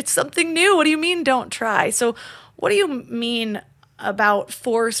like, it's something new. What do you mean don't try? So what do you mean about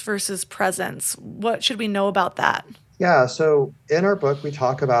force versus presence? What should we know about that? Yeah, so in our book, we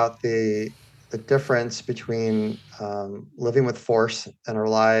talk about the difference between living with force in our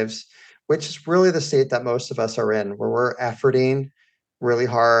lives, which is really the state that most of us are in, where we're efforting really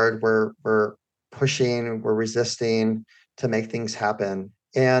hard, we're pushing, we're resisting to make things happen.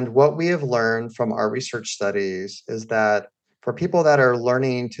 And what we have learned from our research studies is that for people that are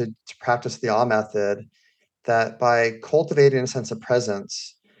learning to practice the awe method, that by cultivating a sense of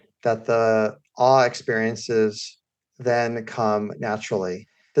presence, that the awe experiences then come naturally.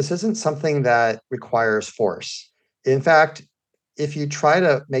 This isn't something that requires force. In fact, if you try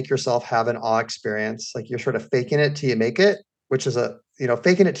to make yourself have an awe experience, like you're sort of faking it till you make it, which is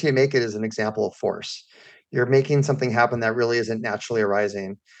faking it till you make it is an example of force. You're making something happen that really isn't naturally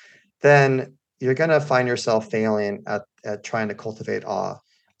arising, then you're going to find yourself failing at trying to cultivate awe.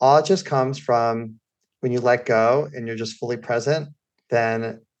 Awe just comes from when you let go and you're just fully present,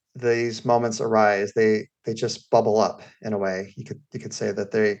 then these moments arise. They just bubble up in a way. You could say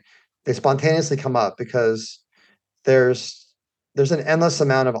that they spontaneously come up because there's an endless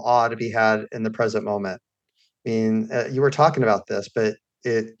amount of awe to be had in the present moment. I mean, you were talking about this, but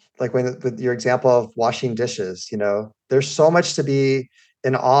it like with your example of washing dishes, there's so much to be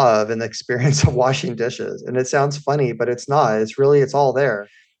in awe of in the experience of washing dishes. And it sounds funny, but it's not. It's all there.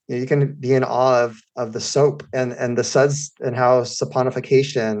 You can be in awe of the soap and the suds and how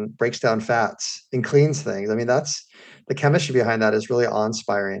saponification breaks down fats and cleans things. I mean, that's the chemistry behind that is really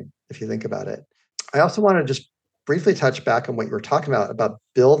awe-inspiring if you think about it. I also want to just briefly touch back on what you were talking about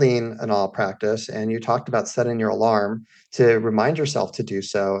building an awe practice. And you talked about setting your alarm to remind yourself to do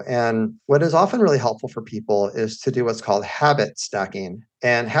so. And what is often really helpful for people is to do what's called habit stacking.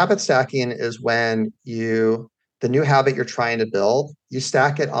 And habit stacking is when you the new habit you're trying to build, you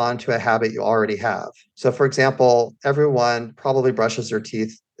stack it onto a habit you already have. So for example, everyone probably brushes their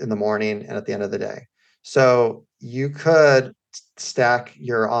teeth in the morning and at the end of the day. So you could stack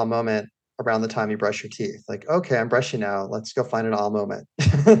your aha moment around the time you brush your teeth. Like, okay, I'm brushing now. Let's go find an aha moment.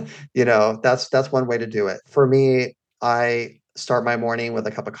 That's one way to do it. For me, I start my morning with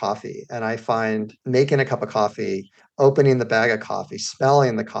a cup of coffee, and I find making a cup of coffee, opening the bag of coffee,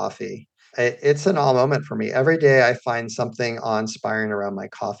 smelling the coffee, it's an all moment for me. Every day I find something awe-inspiring around my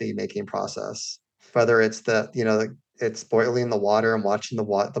coffee making process. Whether it's it's boiling the water and watching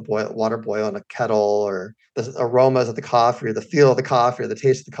water boil in a kettle, or the aromas of the coffee, or the feel of the coffee, or the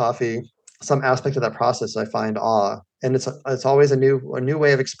taste of the coffee. Some aspect of that process I find awe, and it's always a new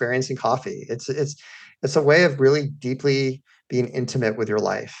way of experiencing coffee. It's a way of really deeply being intimate with your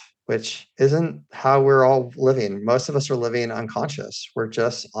life, which isn't how we're all living. Most of us are living unconscious. We're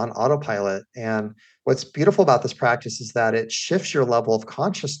just on autopilot. And what's beautiful about this practice is that it shifts your level of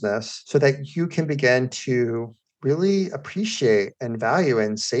consciousness so that you can begin to really appreciate and value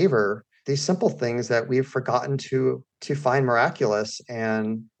and savor these simple things that we've forgotten to find miraculous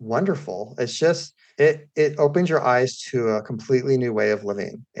and wonderful. It opens your eyes to a completely new way of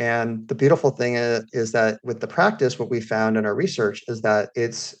living. And the beautiful thing is that with the practice, what we found in our research is that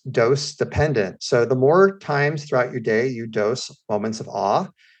it's dose dependent. So the more times throughout your day you dose moments of awe,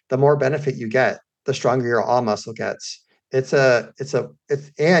 the more benefit you get, the stronger your awe muscle gets.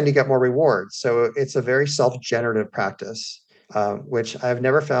 And you get more rewards. So it's a very self-generative practice, which I've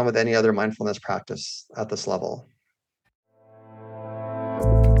never found with any other mindfulness practice at this level.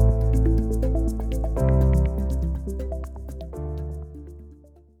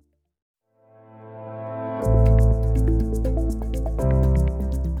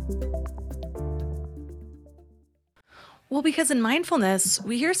 Well, because in mindfulness,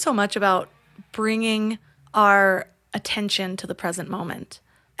 we hear so much about bringing our attention to the present moment.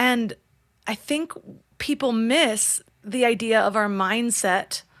 And I think people miss the idea of our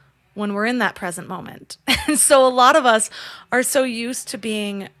mindset when we're in that present moment. And so a lot of us are so used to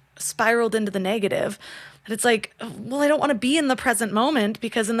being spiraled into the negative that it's like, well, I don't want to be in the present moment,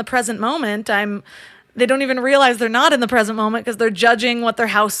 because in the present moment, they don't even realize they're not in the present moment because they're judging what their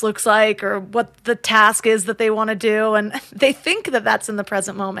house looks like or what the task is that they want to do. And they think that that's in the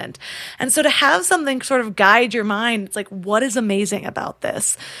present moment. And so to have something sort of guide your mind, it's like, what is amazing about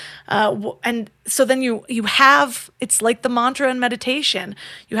this? And so then you have, it's like the mantra in meditation.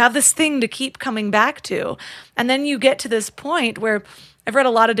 You have this thing to keep coming back to. And then you get to this point where I've read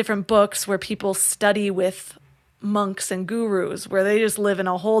a lot of different books where people study with monks and gurus, where they just live in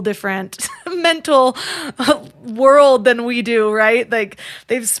a whole different mental world than we do, right? Like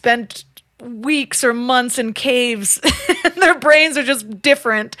they've spent weeks or months in caves and their brains are just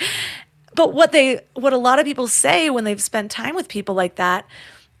different. But what a lot of people say when they've spent time with people like that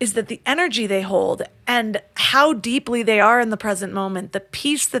is that the energy they hold and how deeply they are in the present moment, the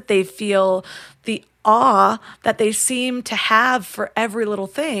peace that they feel, the awe that they seem to have for every little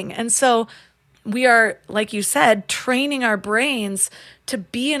thing. And so we are, like you said, training our brains to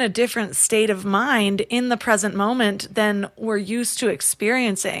be in a different state of mind in the present moment than we're used to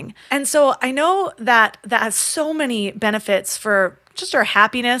experiencing. And so I know that has so many benefits for just our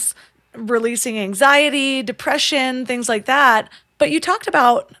happiness, releasing anxiety, depression, things like that. But you talked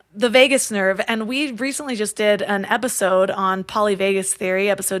about the vagus nerve, and we recently just did an episode on polyvagus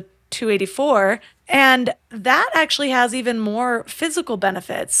theory, episode 284. And that actually has even more physical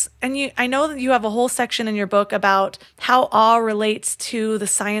benefits. And I know that you have a whole section in your book about how awe relates to the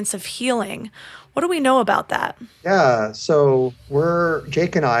science of healing. What do we know about that? Yeah, so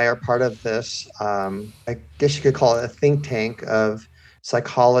Jake and I are part of this, I guess you could call it a think tank of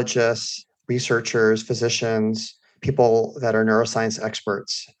psychologists, researchers, physicians, people that are neuroscience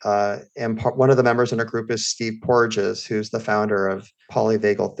experts. And one of the members in our group is Steve Porges, who's the founder of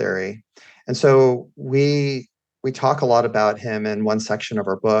polyvagal theory. And so we talk a lot about him in one section of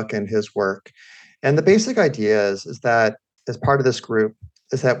our book and his work. And the basic idea is that as part of this group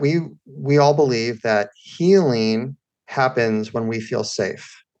is that we all believe that healing happens when we feel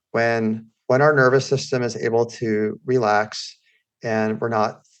safe, when our nervous system is able to relax and we're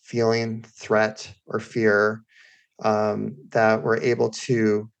not feeling threat or fear, that we're able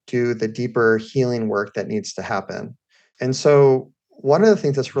to do the deeper healing work that needs to happen. And so one of the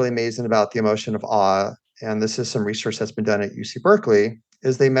things that's really amazing about the emotion of awe, and this is some research that's been done at UC Berkeley,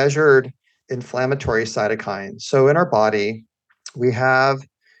 is they measured inflammatory cytokines. So in our body, we have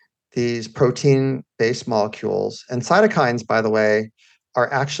these protein-based molecules, and cytokines, by the way,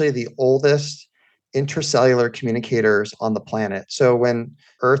 are actually the oldest intercellular communicators on the planet. So when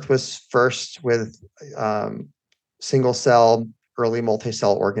Earth was first with single cell, early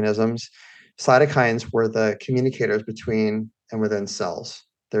multi-cell organisms, cytokines were the communicators between and within cells.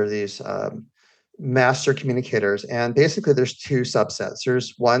 They're these master communicators. And basically there's two subsets.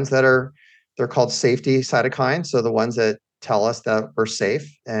 There's ones they're called safety cytokines. So the ones that tell us that we're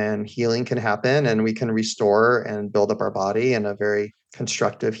safe and healing can happen and we can restore and build up our body in a very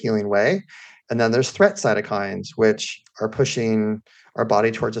constructive, healing way. And then there's threat cytokines, which are pushing our body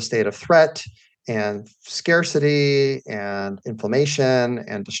towards a state of threat and scarcity and inflammation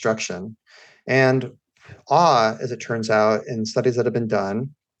and destruction. And awe, as it turns out, in studies that have been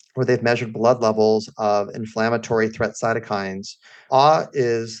done, where they've measured blood levels of inflammatory threat cytokines, awe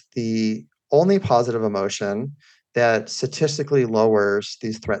is the only positive emotion that statistically lowers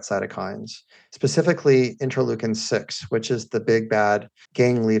these threat cytokines, specifically interleukin 6, which is the big bad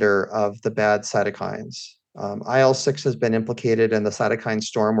gang leader of the bad cytokines. IL-6 has been implicated in the cytokine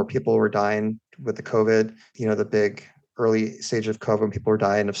storm where people were dying with the COVID, the big early stage of COVID when people were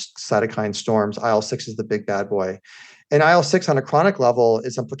dying of cytokine storms. IL-6 is the big bad boy. And IL-6 on a chronic level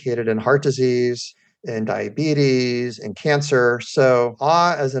is implicated in heart disease, in diabetes, in cancer. So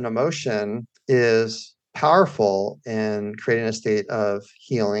awe as an emotion is powerful in creating a state of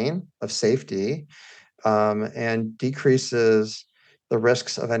healing, of safety, and decreases the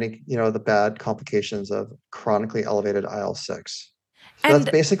risks of any, the bad complications of chronically elevated IL-6. So that's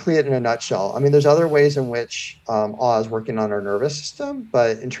And basically it in a nutshell. I mean, there's other ways in which awe is working on our nervous system,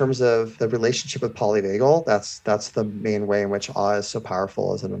 but in terms of the relationship with polyvagal, that's the main way in which awe is so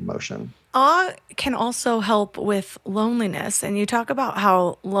powerful as an emotion. awe can also help with loneliness. And you talk about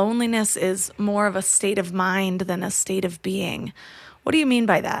how loneliness is more of a state of mind than a state of being. What do you mean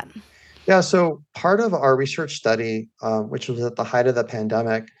by that? Yeah, so part of our research study, which was at the height of the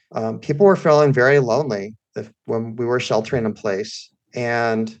pandemic, people were feeling very lonely when we were sheltering in place.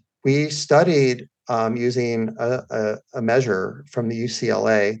 And we studied using a measure from the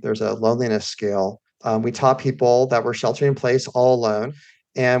UCLA. There's a loneliness scale. We taught people that were sheltering in place all alone.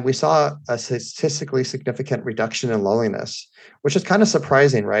 And we saw a statistically significant reduction in loneliness, which is kind of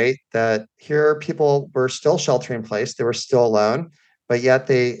surprising, right? That here people were still sheltering in place, they were still alone, but yet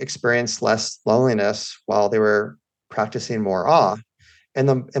they experienced less loneliness while they were practicing more awe.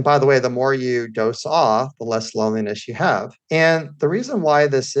 And by the way, the more you dose awe, the less loneliness you have. And the reason why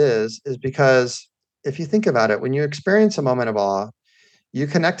this is because if you think about it, when you experience a moment of awe, you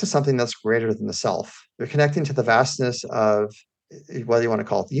connect to something that's greater than the self. You're connecting to the vastness of whether you want to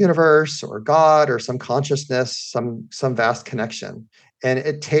call it the universe or God or some consciousness, some vast connection. And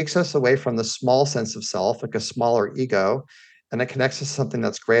it takes us away from the small sense of self, like a smaller ego, and it connects us to something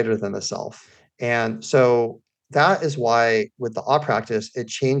that's greater than the self. And so that is why with the awe practice, it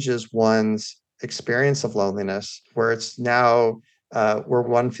changes one's experience of loneliness, where it's now where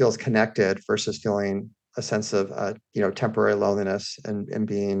one feels connected versus feeling a sense of temporary loneliness and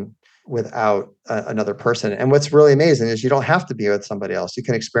being without another person. And what's really amazing is you don't have to be with somebody else. You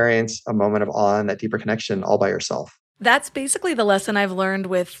can experience a moment of awe and that deeper connection all by yourself. That's basically the lesson I've learned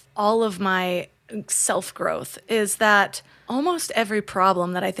with all of my self growth is that almost every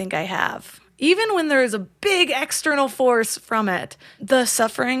problem that I think I have, even when there is a big external force from it, the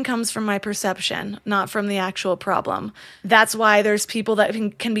suffering comes from my perception, not from the actual problem. That's why there's people that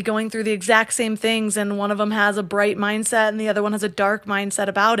can be going through the exact same things, and one of them has a bright mindset and the other one has a dark mindset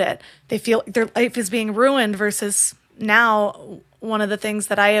about it. They feel their life is being ruined versus now, one of the things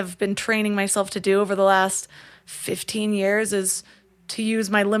that I have been training myself to do over the last 15 years is to use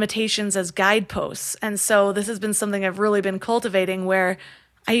my limitations as guideposts. And so this has been something I've really been cultivating where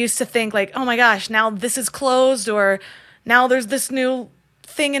I used to think like, oh my gosh, now this is closed or now there's this new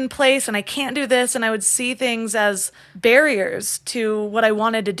thing in place and I can't do this. And I would see things as barriers to what I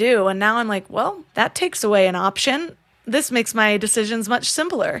wanted to do. And now I'm like, well, that takes away an option. This makes my decisions much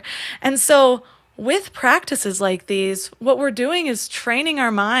simpler. And so with practices like these, what we're doing is training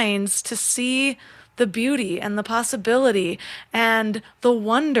our minds to see the beauty and the possibility and the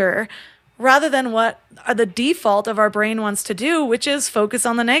wonder rather than what the default of our brain wants to do, which is focus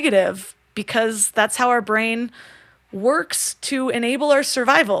on the negative, because that's how our brain works to enable our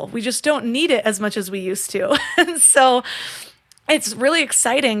survival. We just don't need it as much as we used to. And so it's really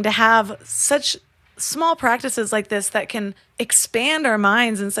exciting to have such small practices like this that can expand our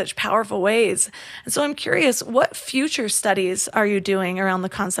minds in such powerful ways. And so I'm curious, what future studies are you doing around the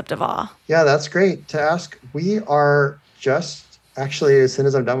concept of awe? Yeah, that's great to ask. We are just actually, as soon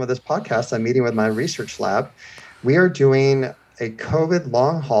as I'm done with this podcast, I'm meeting with my research lab. We are doing a COVID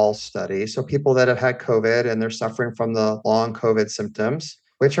long haul study. So people that have had COVID and they're suffering from the long COVID symptoms,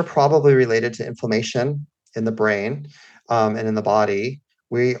 which are probably related to inflammation in the brain and in the body.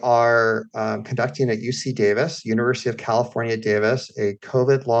 We are conducting at UC Davis, University of California, Davis, a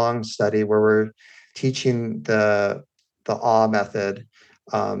COVID-long study where we're teaching the AWE method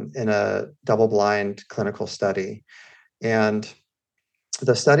in a double-blind clinical study. And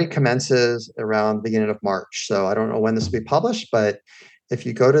the study commences around the beginning of March. So I don't know when this will be published, but if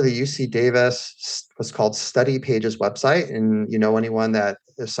you go to the UC Davis, what's called Study Pages website, and you know anyone that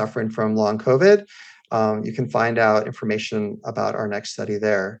is suffering from long COVID, you can find out information about our next study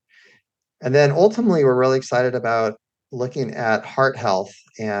there. And then ultimately, we're really excited about looking at heart health,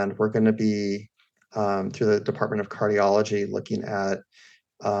 and we're going to be through the Department of Cardiology looking at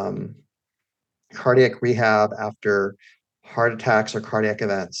um, cardiac rehab after heart attacks or cardiac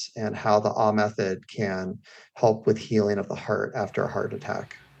events, and how the AWE method can help with healing of the heart after a heart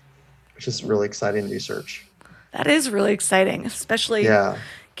attack, which is really exciting research. That is really exciting, especially Yeah.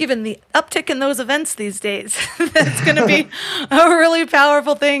 given the uptick in those events these days. That's going to be a really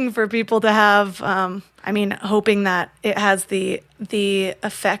powerful thing for people to have. Hoping that it has the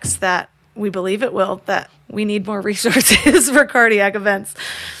effects that we believe it will, that we need more resources for cardiac events.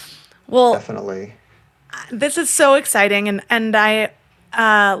 Well, Definitely. This is so exciting, and I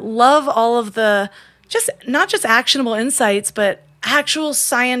love all of the not just actionable insights, but actual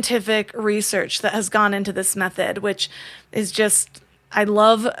scientific research that has gone into this method, which is just, I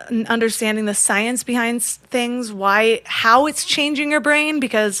love understanding the science behind things, how it's changing your brain,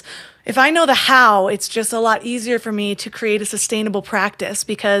 because if I know the how, it's just a lot easier for me to create a sustainable practice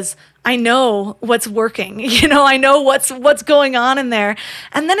because I know what's working. I know what's going on in there.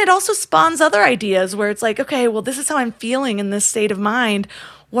 And then it also spawns other ideas where it's like, okay, well, this is how I'm feeling in this state of mind.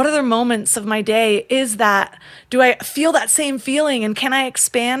 What other moments of my day do I feel that same feeling, and can I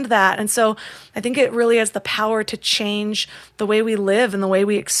expand that? And so I think it really has the power to change the way we live and the way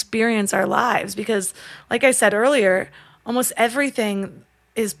we experience our lives, because like I said earlier, almost everything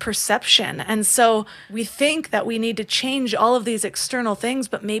is perception. And so we think that we need to change all of these external things,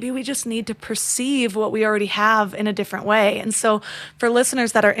 but maybe we just need to perceive what we already have in a different way. And so for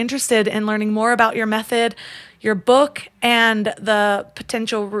listeners that are interested in learning more about your method, your book, and the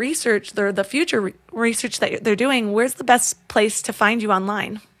potential research, the future research that they're doing, where's the best place to find you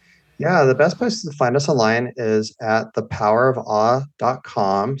online? Yeah, the best place to find us online is at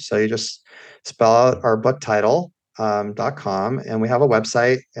thepowerofawe.com. So you just spell out our book title, .com, and we have a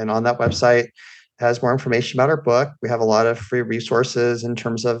website. And on that website has more information about our book. We have a lot of free resources in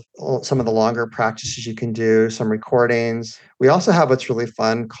terms of some of the longer practices you can do, some recordings. We also have what's really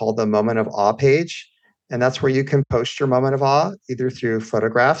fun called the Moment of Awe page. And that's where you can post your moment of awe, either through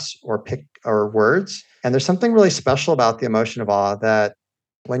photographs or words. And there's something really special about the emotion of awe, that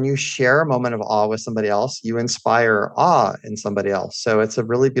when you share a moment of awe with somebody else, you inspire awe in somebody else. So it's a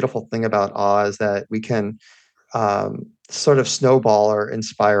really beautiful thing about awe, is that we can sort of snowball or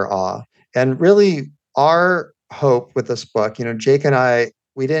inspire awe. And really, our hope with this book, Jake and I,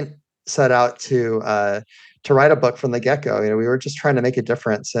 we didn't set out to write a book from the get-go. We were just trying to make a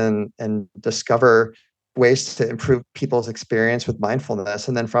difference and discover ways to improve people's experience with mindfulness.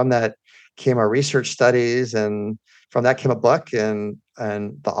 And then from that came our research studies, and from that came a book and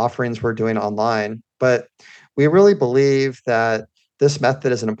the offerings we're doing online. But we really believe that this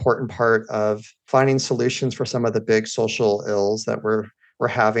method is an important part of finding solutions for some of the big social ills that we're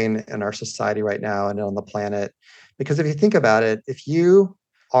having in our society right now and on the planet. Because if you think about it, if you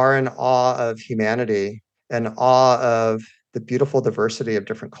are in awe of humanity and awe of the beautiful diversity of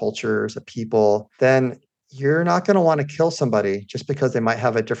different cultures, of people, then you're not going to want to kill somebody just because they might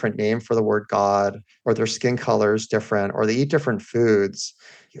have a different name for the word God, or their skin color is different, or they eat different foods,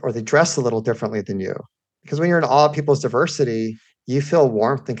 or they dress a little differently than you. Because when you're in awe of people's diversity, you feel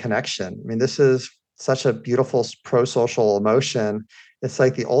warmth and connection. I mean, this is such a beautiful pro-social emotion. It's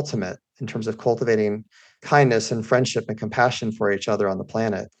like the ultimate in terms of cultivating kindness and friendship and compassion for each other on the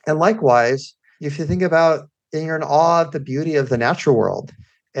planet. And likewise, if you think about, and you're in awe of the beauty of the natural world,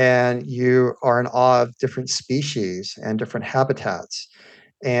 and you are in awe of different species and different habitats,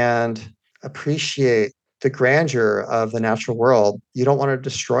 and appreciate the grandeur of the natural world, you don't want to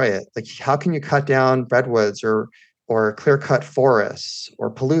destroy it. Like, how can you cut down redwoods or clear cut forests or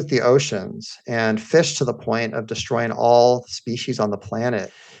pollute the oceans and fish to the point of destroying all species on the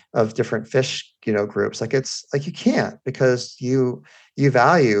planet of different fish, groups? Like, it's like you can't, because you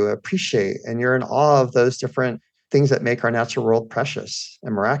value, appreciate, and you're in awe of those different things that make our natural world precious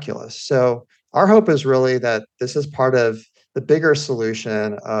and miraculous. So our hope is really that this is part of the bigger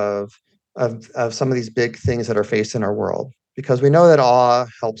solution of some of these big things that are faced in our world, because we know that awe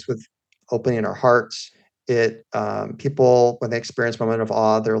helps with opening our hearts. It people, when they experience a moment of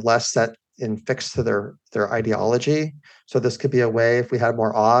awe, they're less set and fixed to their ideology. So this could be a way, if we had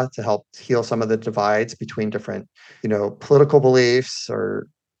more awe, to help heal some of the divides between different, political beliefs, or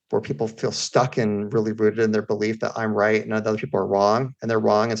where people feel stuck and really rooted in their belief that I'm right and other people are wrong, and they're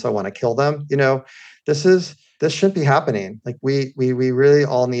wrong, and so I want to kill them. This shouldn't be happening. Like we really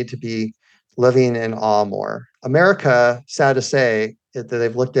all need to be living in awe more. America, sad to say, that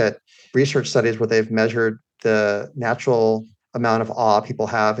they've looked at research studies where they've measured the natural amount of awe people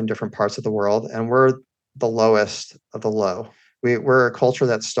have in different parts of the world, and we're the lowest of the low. We're a culture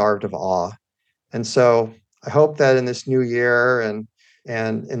that's starved of awe. And so I hope that in this new year and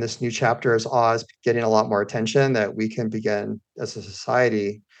in this new chapter, as awe is getting a lot more attention, that we can begin as a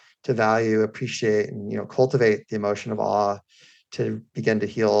society to value, appreciate, and cultivate the emotion of awe, to begin to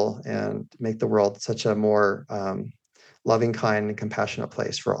heal and make the world such a more loving, kind, and compassionate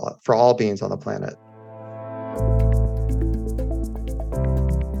place for all beings on the planet.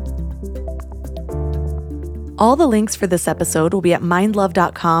 All the links for this episode will be at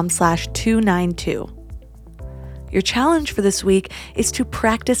mindlove.com/292. Your challenge for this week is to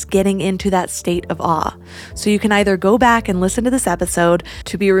practice getting into that state of awe. So you can either go back and listen to this episode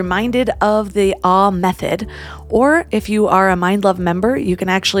to be reminded of the awe method, or if you are a Mind Love member, you can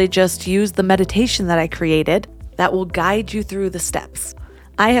actually just use the meditation that I created that will guide you through the steps.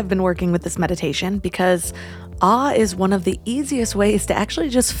 I have been working with this meditation because awe is one of the easiest ways to actually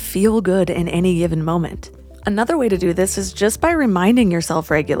just feel good in any given moment. Another way to do this is just by reminding yourself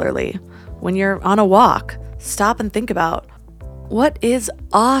regularly. When you're on a walk, stop and think about, what is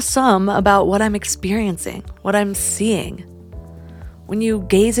awesome about what I'm experiencing, what I'm seeing? When you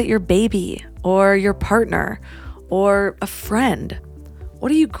gaze at your baby or your partner or a friend,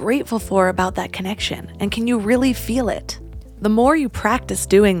 what are you grateful for about that connection? And can you really feel it? The more you practice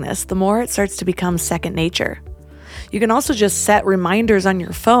doing this, the more it starts to become second nature. You can also just set reminders on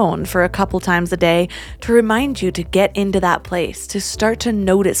your phone for a couple times a day to remind you to get into that place, to start to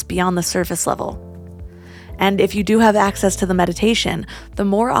notice beyond the surface level. And if you do have access to the meditation, the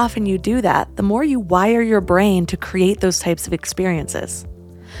more often you do that, the more you wire your brain to create those types of experiences.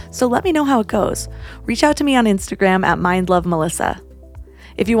 So let me know how it goes. Reach out to me on Instagram at mindlovemelissa.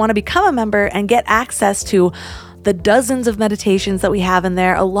 If you want to become a member and get access to the dozens of meditations that we have in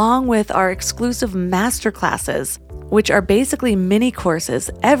there, along with our exclusive masterclasses, which are basically mini courses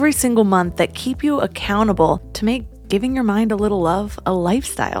every single month that keep you accountable to make giving your mind a little love a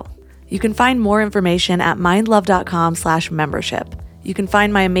lifestyle. You can find more information at mindlove.com/membership. You can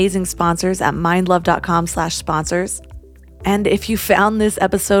find my amazing sponsors at mindlove.com/sponsors. And if you found this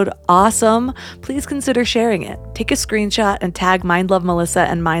episode awesome, please consider sharing it. Take a screenshot and tag Mind Love Melissa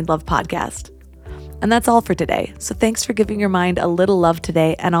and Mind Love Podcast. And that's all for today. So thanks for giving your mind a little love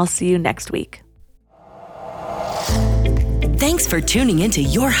today, and I'll see you next week. Thanks for tuning into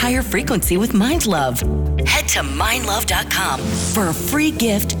Your Higher Frequency with Mind Love. Head to mindlove.com for a free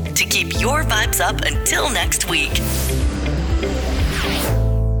gift to keep your vibes up until next week.